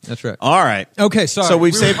 broadcaster. That's right. All right. Okay, sorry. So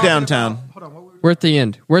we've We were saved talking downtown. Hold on. What were we We're at the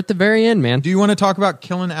end. We're at the very end, man. Do you want to talk about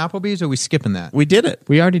killing Applebee's, or are we skipping that? We did it.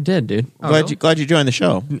 We already did, dude. Glad you joined the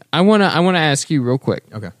show. I wanna ask you real quick.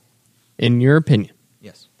 Okay. In your opinion,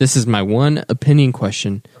 Yes. this is my one opinion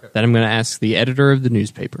question that I'm going to ask the editor of the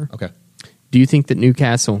newspaper. Okay. Do you think that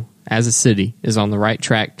Newcastle, as a city, is on the right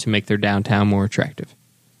track to make their downtown more attractive?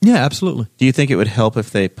 Yeah, absolutely. Do you think it would help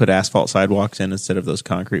if they put asphalt sidewalks in instead of those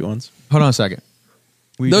concrete ones? Hold on a second.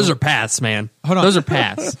 Those are paths, man. Hold on. Those are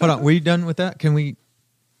paths. Hold on. Were you done with that? Can we?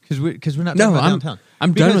 Because we're not No, talking about I'm- downtown.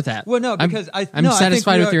 I'm done with that. Well, no, I'm- because I'm I think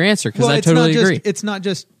satisfied we with are- your answer, 'cause well, I it's not totally just- agree. It's not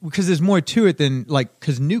just because there's more to it than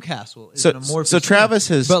because Newcastle is an amorphous So Travis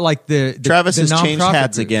thing. has but like the Travis the has changed nonprofit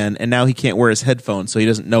hats group. again, and now he can't wear his headphones, so he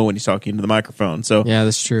doesn't know when he's talking to the microphone. So Yeah,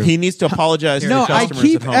 that's true. He needs to apologize. No, to I customers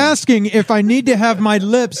keep at home. asking if I need to have my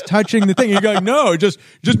lips touching the thing. You're going, no, just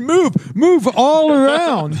move all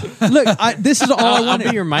around. Look, this is all I I'll want. be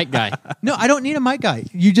your mic guy. No, I don't need a mic guy.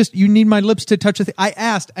 You need my lips to touch the thing. I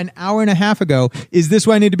asked an hour and a half ago, is this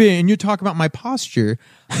where I need to be? And you talk about my posture.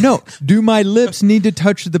 No, do my lips need to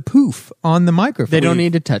touch the poof on the microphone? They don't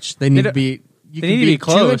need to touch. They need to don't- be. You they can need to be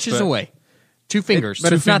close, 2 inches but- away. 2 fingers.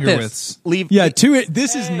 but it's not Finger this. widths. Leave. Yeah,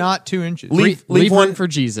 this is not 2 inches. Leave room one for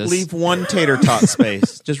Jesus. Leave one tater tot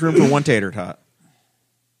space. Just room for one tater tot.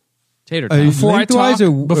 Tater Are you- tots. Before I Lengthwise talk,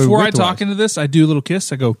 or before I widthwise? talk into this, I do a little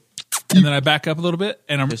kiss. I go, and then I back up a little bit,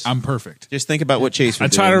 and I'm perfect. Just think about what Chase. I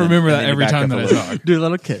would try do, to and remember then that you every back time up that a I little. talk. Do a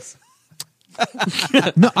little kiss.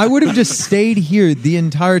 No, I would have just stayed here the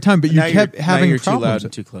entire time, but you Now kept you're, having now you're too loud problems.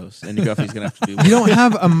 and too close, and Guffey's gonna have to do. You don't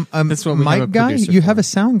have a That's what we have a mic guy. producer You for. have a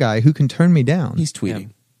sound guy who can turn me down. He's tweeting.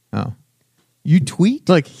 Oh, you tweet?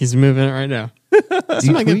 Look, he's moving it right now. Somebody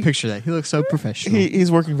get a tweet? picture of that. He looks so professional.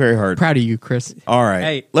 He's working very hard. Proud of you, Chris. All right,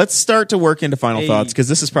 Hey. let's start to work into final Hey. thoughts because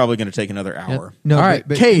this is probably going to take another hour. No, All right,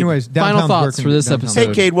 but Cade, anyways, final downtown's thoughts working- for this downtown's episode.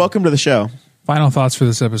 Hey, Cade, welcome to the show. Final thoughts for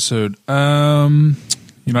this episode.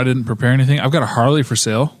 I didn't prepare anything. I've got a Harley for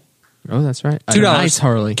sale. Oh, that's right. $2. Nice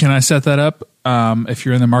Harley. Can I set that up? If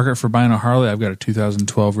you're in the market for buying a Harley, I've got a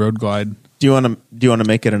 2012 Road Glide. Do you want to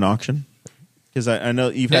make it an auction? Because I know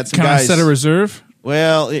you've had some Can guys. I set a reserve?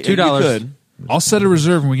 Well, $2. You $2. could. I'll set a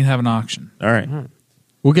reserve and we can have an auction. All right.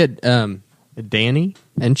 We'll get Danny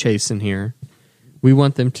and Chase in here. We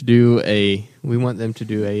want them to do a. The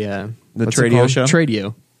what's it Tradio called? show?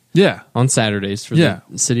 Tradio Yeah. on Saturdays for Yeah.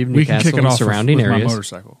 the city of We can Newcastle kick it and off surrounding with areas. my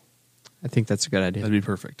motorcycle. I think that's a good idea. That'd be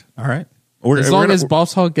perfect. All right. As long as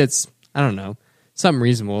Boss Hog gets, I don't know, something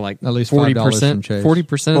reasonable, like At least $5 40%, from Chase.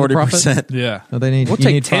 40% of the profit. 40%. Yeah. No, they need. We'll you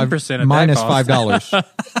take need 10% of that minus cost. $5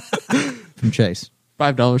 from Chase.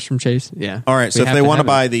 $5 from Chase. Yeah. All right. So We if have they want to have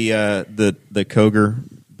buy it. the Koger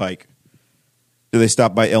bike, do they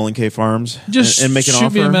stop by L&K Farms Just and make an shoot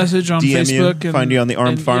offer? me a message on DM Facebook. You, find you on the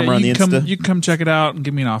Armed and, Farmer on the you can Insta. Come, you can come check it out and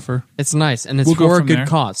give me an offer. It's nice, and it's We'll go for a from good there.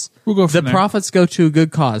 cause. We'll go The from there. profits go to a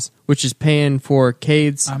good cause, which is paying for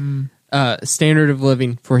Cade's standard of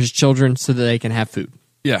living for his children so that they can have food.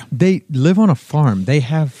 Yeah. They live on a farm. They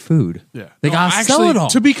have food. Yeah. They gotta actually, sell it all.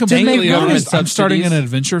 To be completely make money. honest, I'm starting an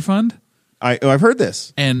adventure fund. I've heard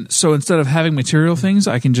this. And so instead of having material things,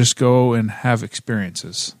 I can just go and have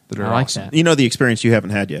experiences that are I like awesome. that. You know the experience you haven't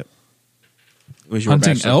had yet. It was your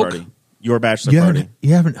Hunting bachelor elk? party. Your bachelor You party.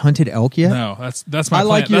 haven't hunted elk yet? No, that's my I plan.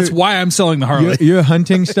 like your- That's why I'm selling the Harley. Your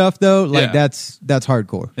hunting stuff though, like Yeah. that's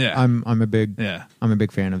hardcore. Yeah. I'm a big Yeah. I'm a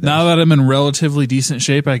big fan of that. Now that I'm in relatively decent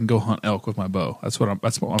shape, I can go hunt elk with my bow. That's what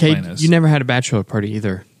my Cade, plan is. you never had a bachelor party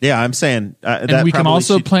either. Yeah, I'm saying that and we can probably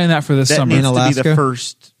also should- plan that for this that summer. needs In to be the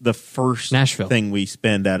Alaska? first Nashville. thing we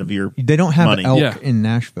spend out of your They don't have money. elk Yeah. in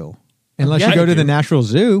Nashville. Unless Yeah, you go they to the do. Nashville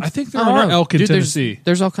Zoo. I think there I don't are know. elk in Dude, Tennessee.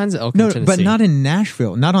 There's all kinds of elk No, in Tennessee. but not in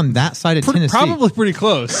Nashville. Not on that side of Tennessee. Probably pretty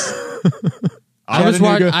close.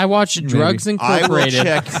 I watched Drugs I will Incorporated.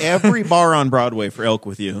 check every bar on Broadway for elk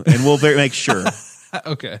with you, and we'll make sure.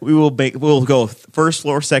 Okay. We'll go first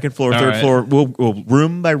floor, second floor, All third right. floor. We'll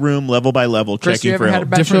room by room, level by level, Chris, you checking ever for had a elk.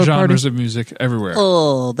 bachelor Different party? genres of music everywhere.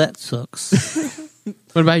 Oh, that sucks.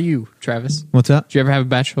 What about you, Travis? What's that? Did you ever have a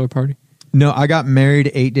bachelor party? No, I got married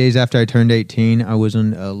 8 days after I turned 18. I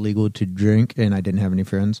wasn't legal to drink, and I didn't have any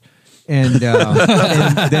friends. And,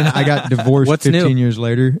 and then I got divorced What's 15 new? years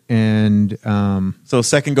later. And So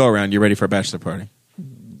second go around, you're ready for a bachelor party.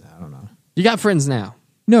 You got friends now.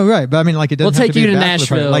 no, right, but I mean, like it doesn't. We'll have take to be you a to bachelor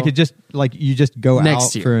party. Nashville. Like it just like you just go Next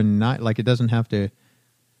out year. for a night. Like it doesn't have to.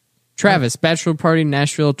 Travis, bachelor party,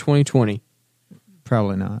 Nashville 2020.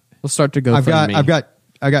 Probably not. We'll start to go. I've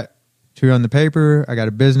got 2 on the paper. I got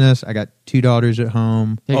a business. I got 2 daughters at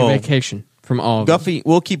home. take Oh. a vacation from all of them. Guffey,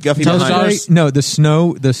 we'll keep Guffey Tell us behind. about- us. No, the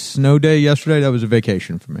snow day yesterday. That was a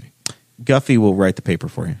vacation for me. Guffey will write the paper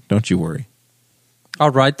for you. Don't you worry. I'll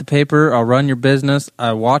write the paper. I'll run your business.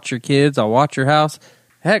 I watch your kids. I'll watch your house.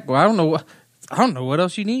 Heck, well, I don't know what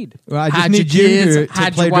else you need. Well, I just Hide need your you kids, to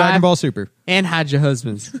hide play your wife. Dragon Ball Super. And hide your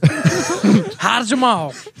husbands. Hide them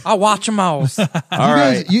all. I'll watch them all. All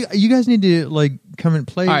right. You guys need to like come and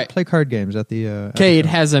play All right. play card games at the. at the Cade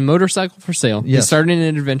show. has a motorcycle for sale. He's Yes. starting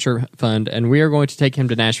an adventure fund, and we are going to take him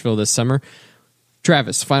to Nashville this summer.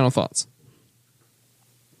 Travis, final thoughts.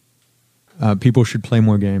 People should play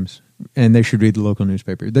more games, and they should read the local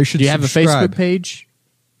newspaper. They should. Do you have a subscribe Facebook page?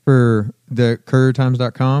 for the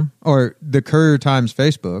CourierTimes.com or the Courier Times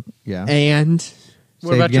Facebook? Yeah. And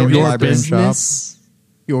What about Games your Library and Shop. business?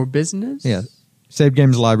 Your business? Yeah. Save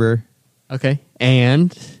Games Library. Okay.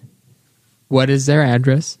 And what is their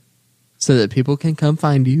address so that people can come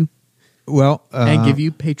find you Well, and give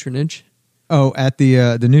you patronage? Oh, at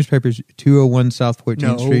the newspaper's 201 South 14th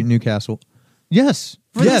No. Street, Newcastle. Yes.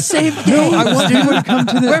 For yes. the same No, I games, want dude. people to come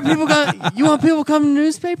to the. Where people got? You want people to come to the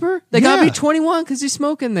newspaper? They gotta Yeah. be 21 because he's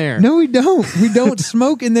smoking there. No, we don't. We don't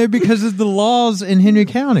smoke in there because of the laws in Henry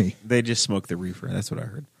County. They just smoke the reefer. That's what I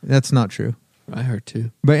heard. That's not true. I heard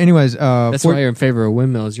too. But anyways, That's why you're in favor of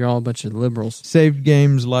windmills. You're all a bunch of liberals. Saved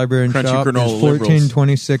Games Library and Crunchy Shop is granola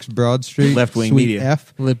 1426 Broad Street, Left-wing Suite media.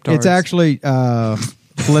 F. Libtards. It's actually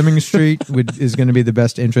Fleming Street is going to be the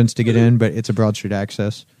best entrance to get in, but it's a Broad Street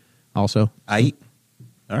access also.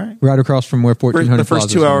 All right. Right across from where 1400 The first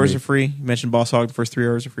Plaza's 2 gonna hours be. are free. You mentioned Boss Hog. The first 3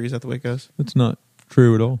 hours are free. Is that the way it goes? That's not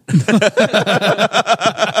true at all.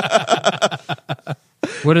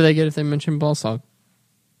 What do they get if they mention ball sog?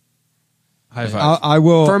 High five. I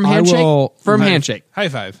will. Firm I handshake. will, Firm High- handshake. High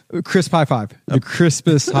five. Crisp high five. The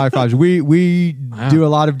crispest high fives. We do a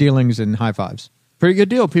lot of dealings in high fives. Pretty good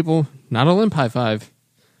deal, people. Not a limp high five.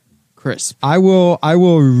 Crisp. I will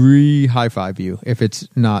re high five you if it's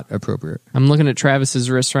not appropriate. I'm looking at Travis's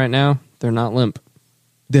wrists right now. They're not limp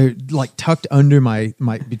They're like tucked under my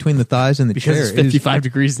between the thighs and the because chair. it's 55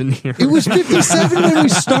 degrees in here. It was 57 when we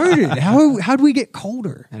started. How did we get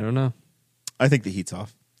colder? I don't know. I think the heat's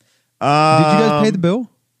off. Did you guys pay the bill?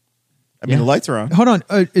 I mean, the lights are on. Hold on.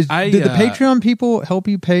 Did the I, Patreon people help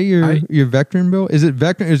you pay your Vectron bill? Is it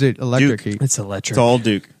Vectron? Or is it electric Duke. heat? It's electric. It's all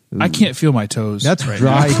Duke. I can't feel my toes. That's right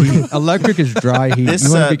dry now. heat. Electric is dry heat. This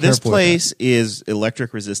You want to be this careful with place is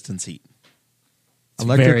electric resistance heat. that.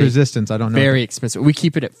 Electric very- resistance. I don't know. Very expensive. We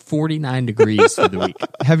keep it at 49 degrees for the week.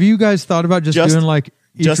 Have you guys thought about just doing like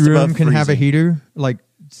each just room above can have a freezing. heater? Like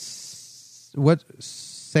what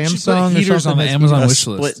Samsung or heaters something on the that's Amazon A wish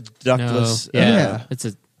split list. ductless. No. Yeah. Yeah. It's a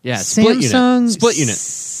split Samsung unit. Split unit.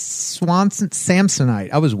 Swanson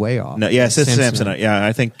Samsonite. I was way off. No, yeah, it says Samsonite. Samsonite. Yeah,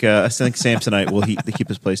 I think Samsonite will keep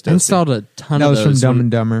his place I toasty. installed a ton That of was from those. Dumb when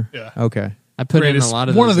and Dumber. Yeah. Okay. I put in a Greatest- lot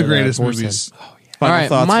of one those of the at, greatest Boar's movies. Head. Final All right,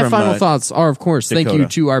 thoughts my from, final thoughts are, of course, thank you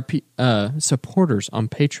Dakota. to our supporters on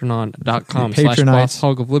patreon.com Patronites. /Boss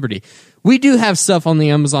Hog of Liberty. We do have stuff on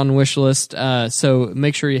the Amazon wish list, so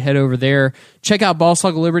make sure you head over there. Check out Boss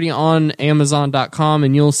Hog of Liberty on Amazon.com,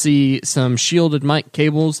 and you'll see some shielded mic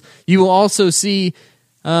cables. You will also see,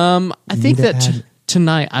 I think to that add-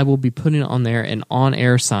 tonight I will be putting on there an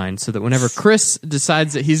on-air sign so that whenever Chris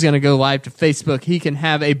decides that he's going to go live to Facebook, he can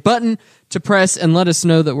have a button to press and let us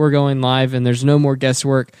know that we're going live and there's no more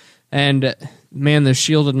guesswork. And man, the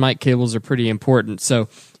shielded mic cables are pretty important. So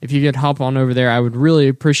if you could hop on over there, I would really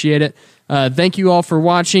appreciate it. Thank you all for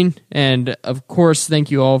watching. And of course, thank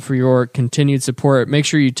you all for your continued support. Make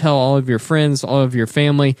sure you tell all of your friends, all of your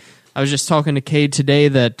family. I was just talking to Cade today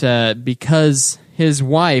that because his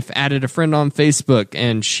wife added a friend on Facebook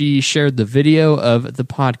and she shared the video of the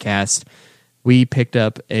podcast, we picked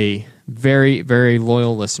up a very, very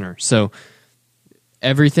loyal listener. So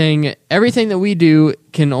everything that we do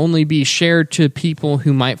can only be shared to people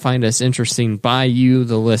who might find us interesting by you,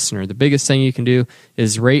 the listener. The biggest thing you can do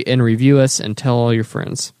is rate and review us and tell all your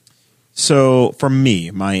friends. So from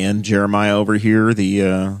me, my end, Jeremiah over here,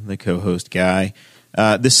 the co-host guy.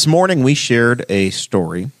 This morning we shared a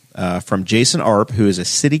story from Jason Arp, who is a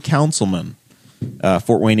city councilman,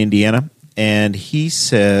 Fort Wayne, Indiana, and he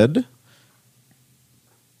said,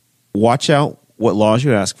 "Watch out what laws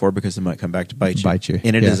you ask for because it might come back to bite you." Bite you,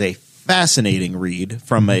 And it yeah. is a fascinating read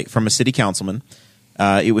from a city councilman.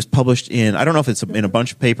 It was published in, I don't know if it's in a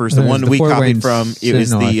bunch of papers. The It was one the we Fort copied Wayne from, it was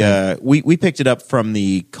Sentinel, I we picked it up from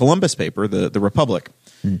the Columbus paper, the Republic.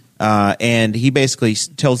 And he basically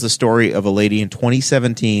tells the story of a lady in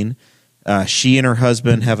 2017. She and her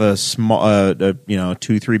husband have a small,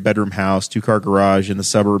 2-3 bedroom house, 2-car garage in the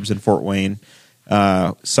suburbs in Fort Wayne.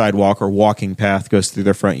 Sidewalk or walking path goes through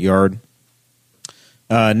their front yard.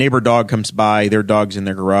 Neighbor dog comes by. Their dog's in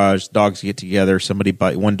their garage. Dogs get together.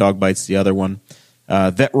 One dog bites the other one.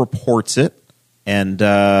 Vet reports it. and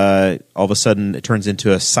all of a sudden it turns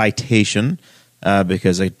into a citation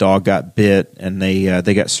because a dog got bit, and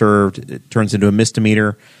they got served. It turns into a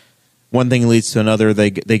misdemeanor. One thing leads to another.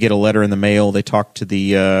 They get a letter in the mail. They talk to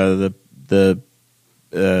the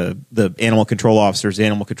animal control officers. The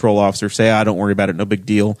animal control officers say, "Don't worry about it, no big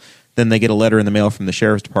deal." Then they get a letter in the mail from the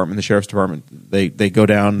sheriff's department. The sheriff's department, they go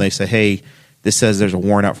down, they say, "Hey, this says there's a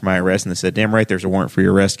warrant out for my arrest." And they said, "Damn right, there's a warrant for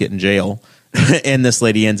your arrest. Get in jail." And this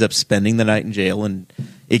lady ends up spending the night in jail, and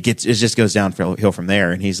it just goes downhill from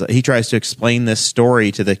there. And he tries to explain this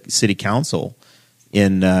story to the city council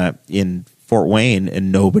in Fort Wayne,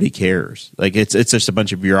 and nobody cares. Like it's just a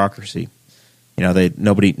bunch of bureaucracy.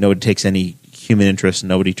 Nobody takes any human interest, and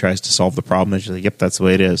nobody tries to solve the problem. They're just like, "Yep, that's the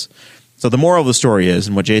way it is." So the moral of the story is,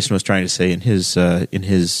 and what Jason was trying to say in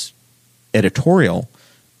his editorial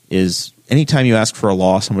is, anytime you ask for a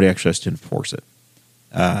law, somebody actually has to enforce it,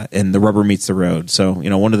 and the rubber meets the road. So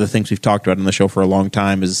one of the things we've talked about on the show for a long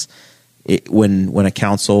time is when a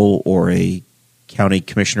council or a county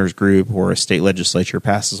commissioners group or a state legislature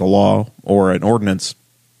passes a law or an ordinance,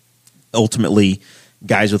 ultimately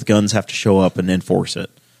guys with guns have to show up and enforce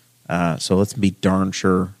it. So let's be darn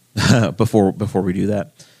sure before we do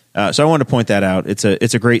that. So I wanted to point that out. It's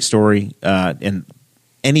a great story, and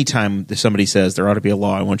anytime somebody says there ought to be a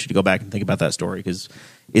law, I want you to go back and think about that story, because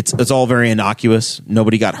it's all very innocuous.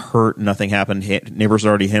 Nobody got hurt. Nothing happened. Neighbors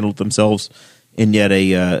already handled themselves, and yet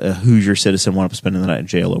a Hoosier citizen wound up spending the night in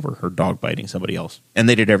jail over her dog biting somebody else, and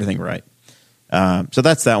they did everything right. So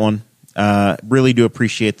that's that one. Really do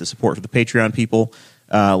appreciate the support for the Patreon people.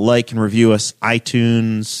 Like and review us,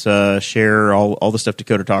 iTunes, share all the stuff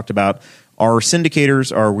Dakota talked about. Our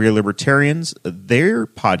syndicators are We're Libertarians. Their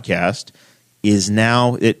podcast is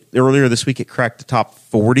now, earlier this week, it cracked the top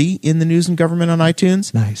 40 in the news and government on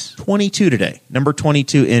iTunes. Nice. 22 today, number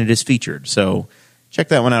 22, and it is featured. So check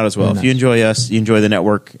that one out as well. Very If you nice. enjoy us, you enjoy the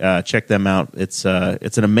network, check them out. It's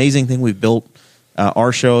an amazing thing we've built.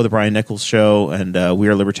 Our show, the Brian Nichols Show, and We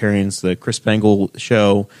Are Libertarians, the Chris Bengal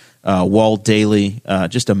Show, Wall Daily,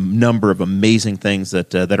 just a number of amazing things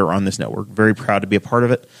that are on this network. Very proud to be a part of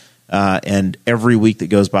it. And every week that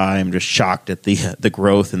goes by, I'm just shocked at the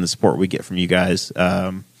growth and the support we get from you guys.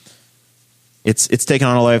 It's taken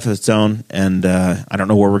on a life of its own, and I don't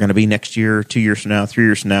know where we're going to be next year, 2 years from now, 3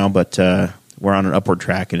 years from now, but we're on an upward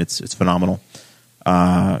track, and it's phenomenal.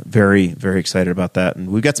 Very, very excited about that. And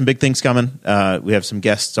we've got some big things coming. We have some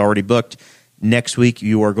guests already booked. Next week,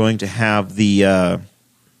 you are going to have the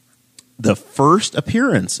first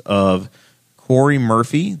appearance of Corey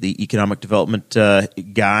Murphy, the economic development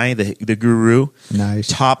guy, the guru. Nice.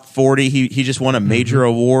 Top 40. He just won a major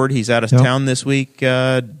award. He's out of town this week.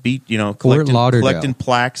 Collecting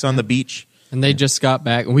plaques on the beach. And they just got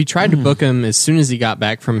back. We tried to book him as soon as he got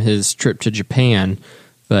back from his trip to Japan,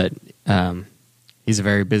 but he's a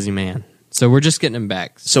very busy man. So we're just getting him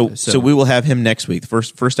back. So we will have him next week. The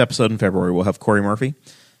first episode in February, we'll have Corey Murphy.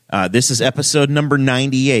 This is episode number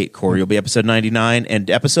 98. Corey will be episode 99. And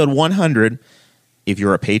episode 100, if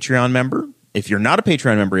you're a Patreon member, if you're not a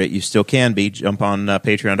Patreon member yet, you still can be. Jump on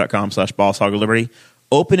patreon.com/BossHogOfLiberty.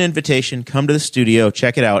 Open invitation. Come to the studio.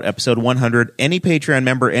 Check it out. Episode 100. Any Patreon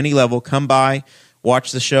member, any level, come by.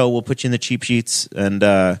 Watch the show. We'll put you in the cheap sheets. And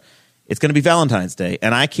it's going to be Valentine's Day.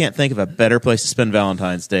 And I can't think of a better place to spend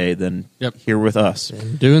Valentine's Day than here with us.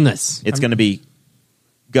 Doing this. It's going to be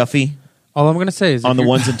Guffey All I'm going to say is, on the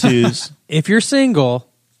ones and twos. if you're single,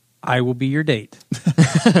 I will be your date.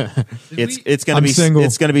 It's going to I'm be single.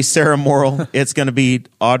 It's going to be Sarah Morrill. It's going to be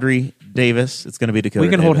Audrey Davis. It's going to be Dakota. We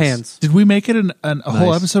can hold Davis. hands. Did we make it a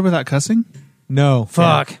whole Nice. episode without cussing? No.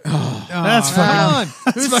 Fuck. That's fucking,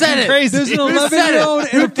 Who said it? crazy. There's an Who said it? 11-year-old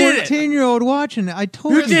Who and a did it? 14-year-old watching it. I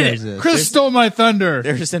told you did guys it? this. Chris stole my thunder.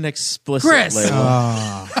 There's an explicit Chris.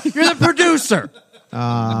 label. You're the producer.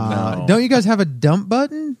 Don't you guys have a dump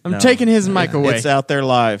button? I'm taking his mic away. It's out there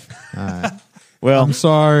live. Well, I'm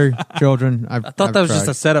sorry, children. I thought that was just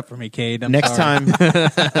a setup for me, Cade. I'm next sorry.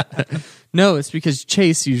 time, No, it's because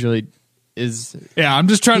Chase usually is. Yeah, I'm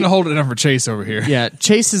just trying to hold it down for Chase over here. Yeah,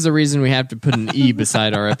 Chase is the reason we have to put an E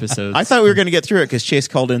beside our episodes. I thought we were going to get through it because Chase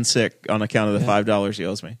called in sick on account of the $5 he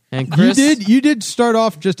owes me. And Chris, You did start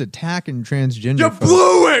off just attacking transgender. folks.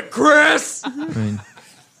 blew it, Chris. I mean,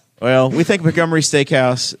 Well, we thank Montgomery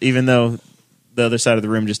Steakhouse, even though the other side of the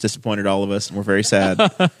room just disappointed all of us, and we're very sad.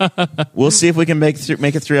 We'll see if we can make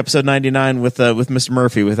it through episode 99 with Mr.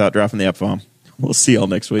 Murphy without dropping the F-bomb. We'll see y'all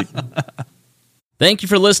next week. Thank you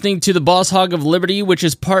for listening to the Boss Hog of Liberty, which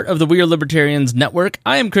is part of the We Are Libertarians Network.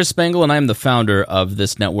 I am Chris Spangle, and I am the founder of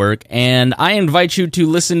this network, and I invite you to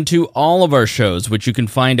listen to all of our shows, which you can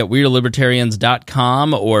find at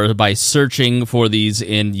WeAreLibertarians.com or by searching for these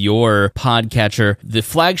in your podcatcher. The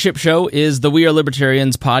flagship show is the We Are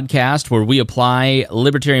Libertarians podcast, where we apply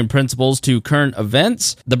libertarian principles to current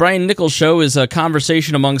events. The Brian Nichols Show is a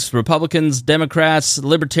conversation amongst Republicans, Democrats,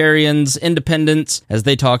 Libertarians, Independents, as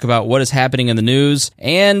they talk about what is happening in the news.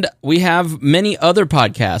 And we have many other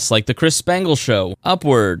podcasts like The Chris Spangle Show,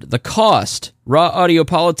 Upward, The Cost, Raw Audio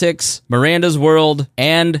Politics, Miranda's World,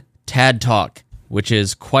 and Tad Talk, which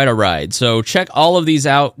is quite a ride. So check all of these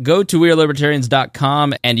out. Go to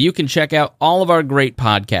WeAreLibertarians.com and you can check out all of our great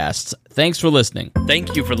podcasts. Thanks for listening.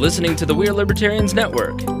 Thank you for listening to the We Are Libertarians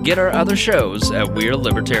Network. Get our other shows at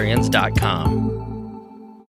WeAreLibertarians.com.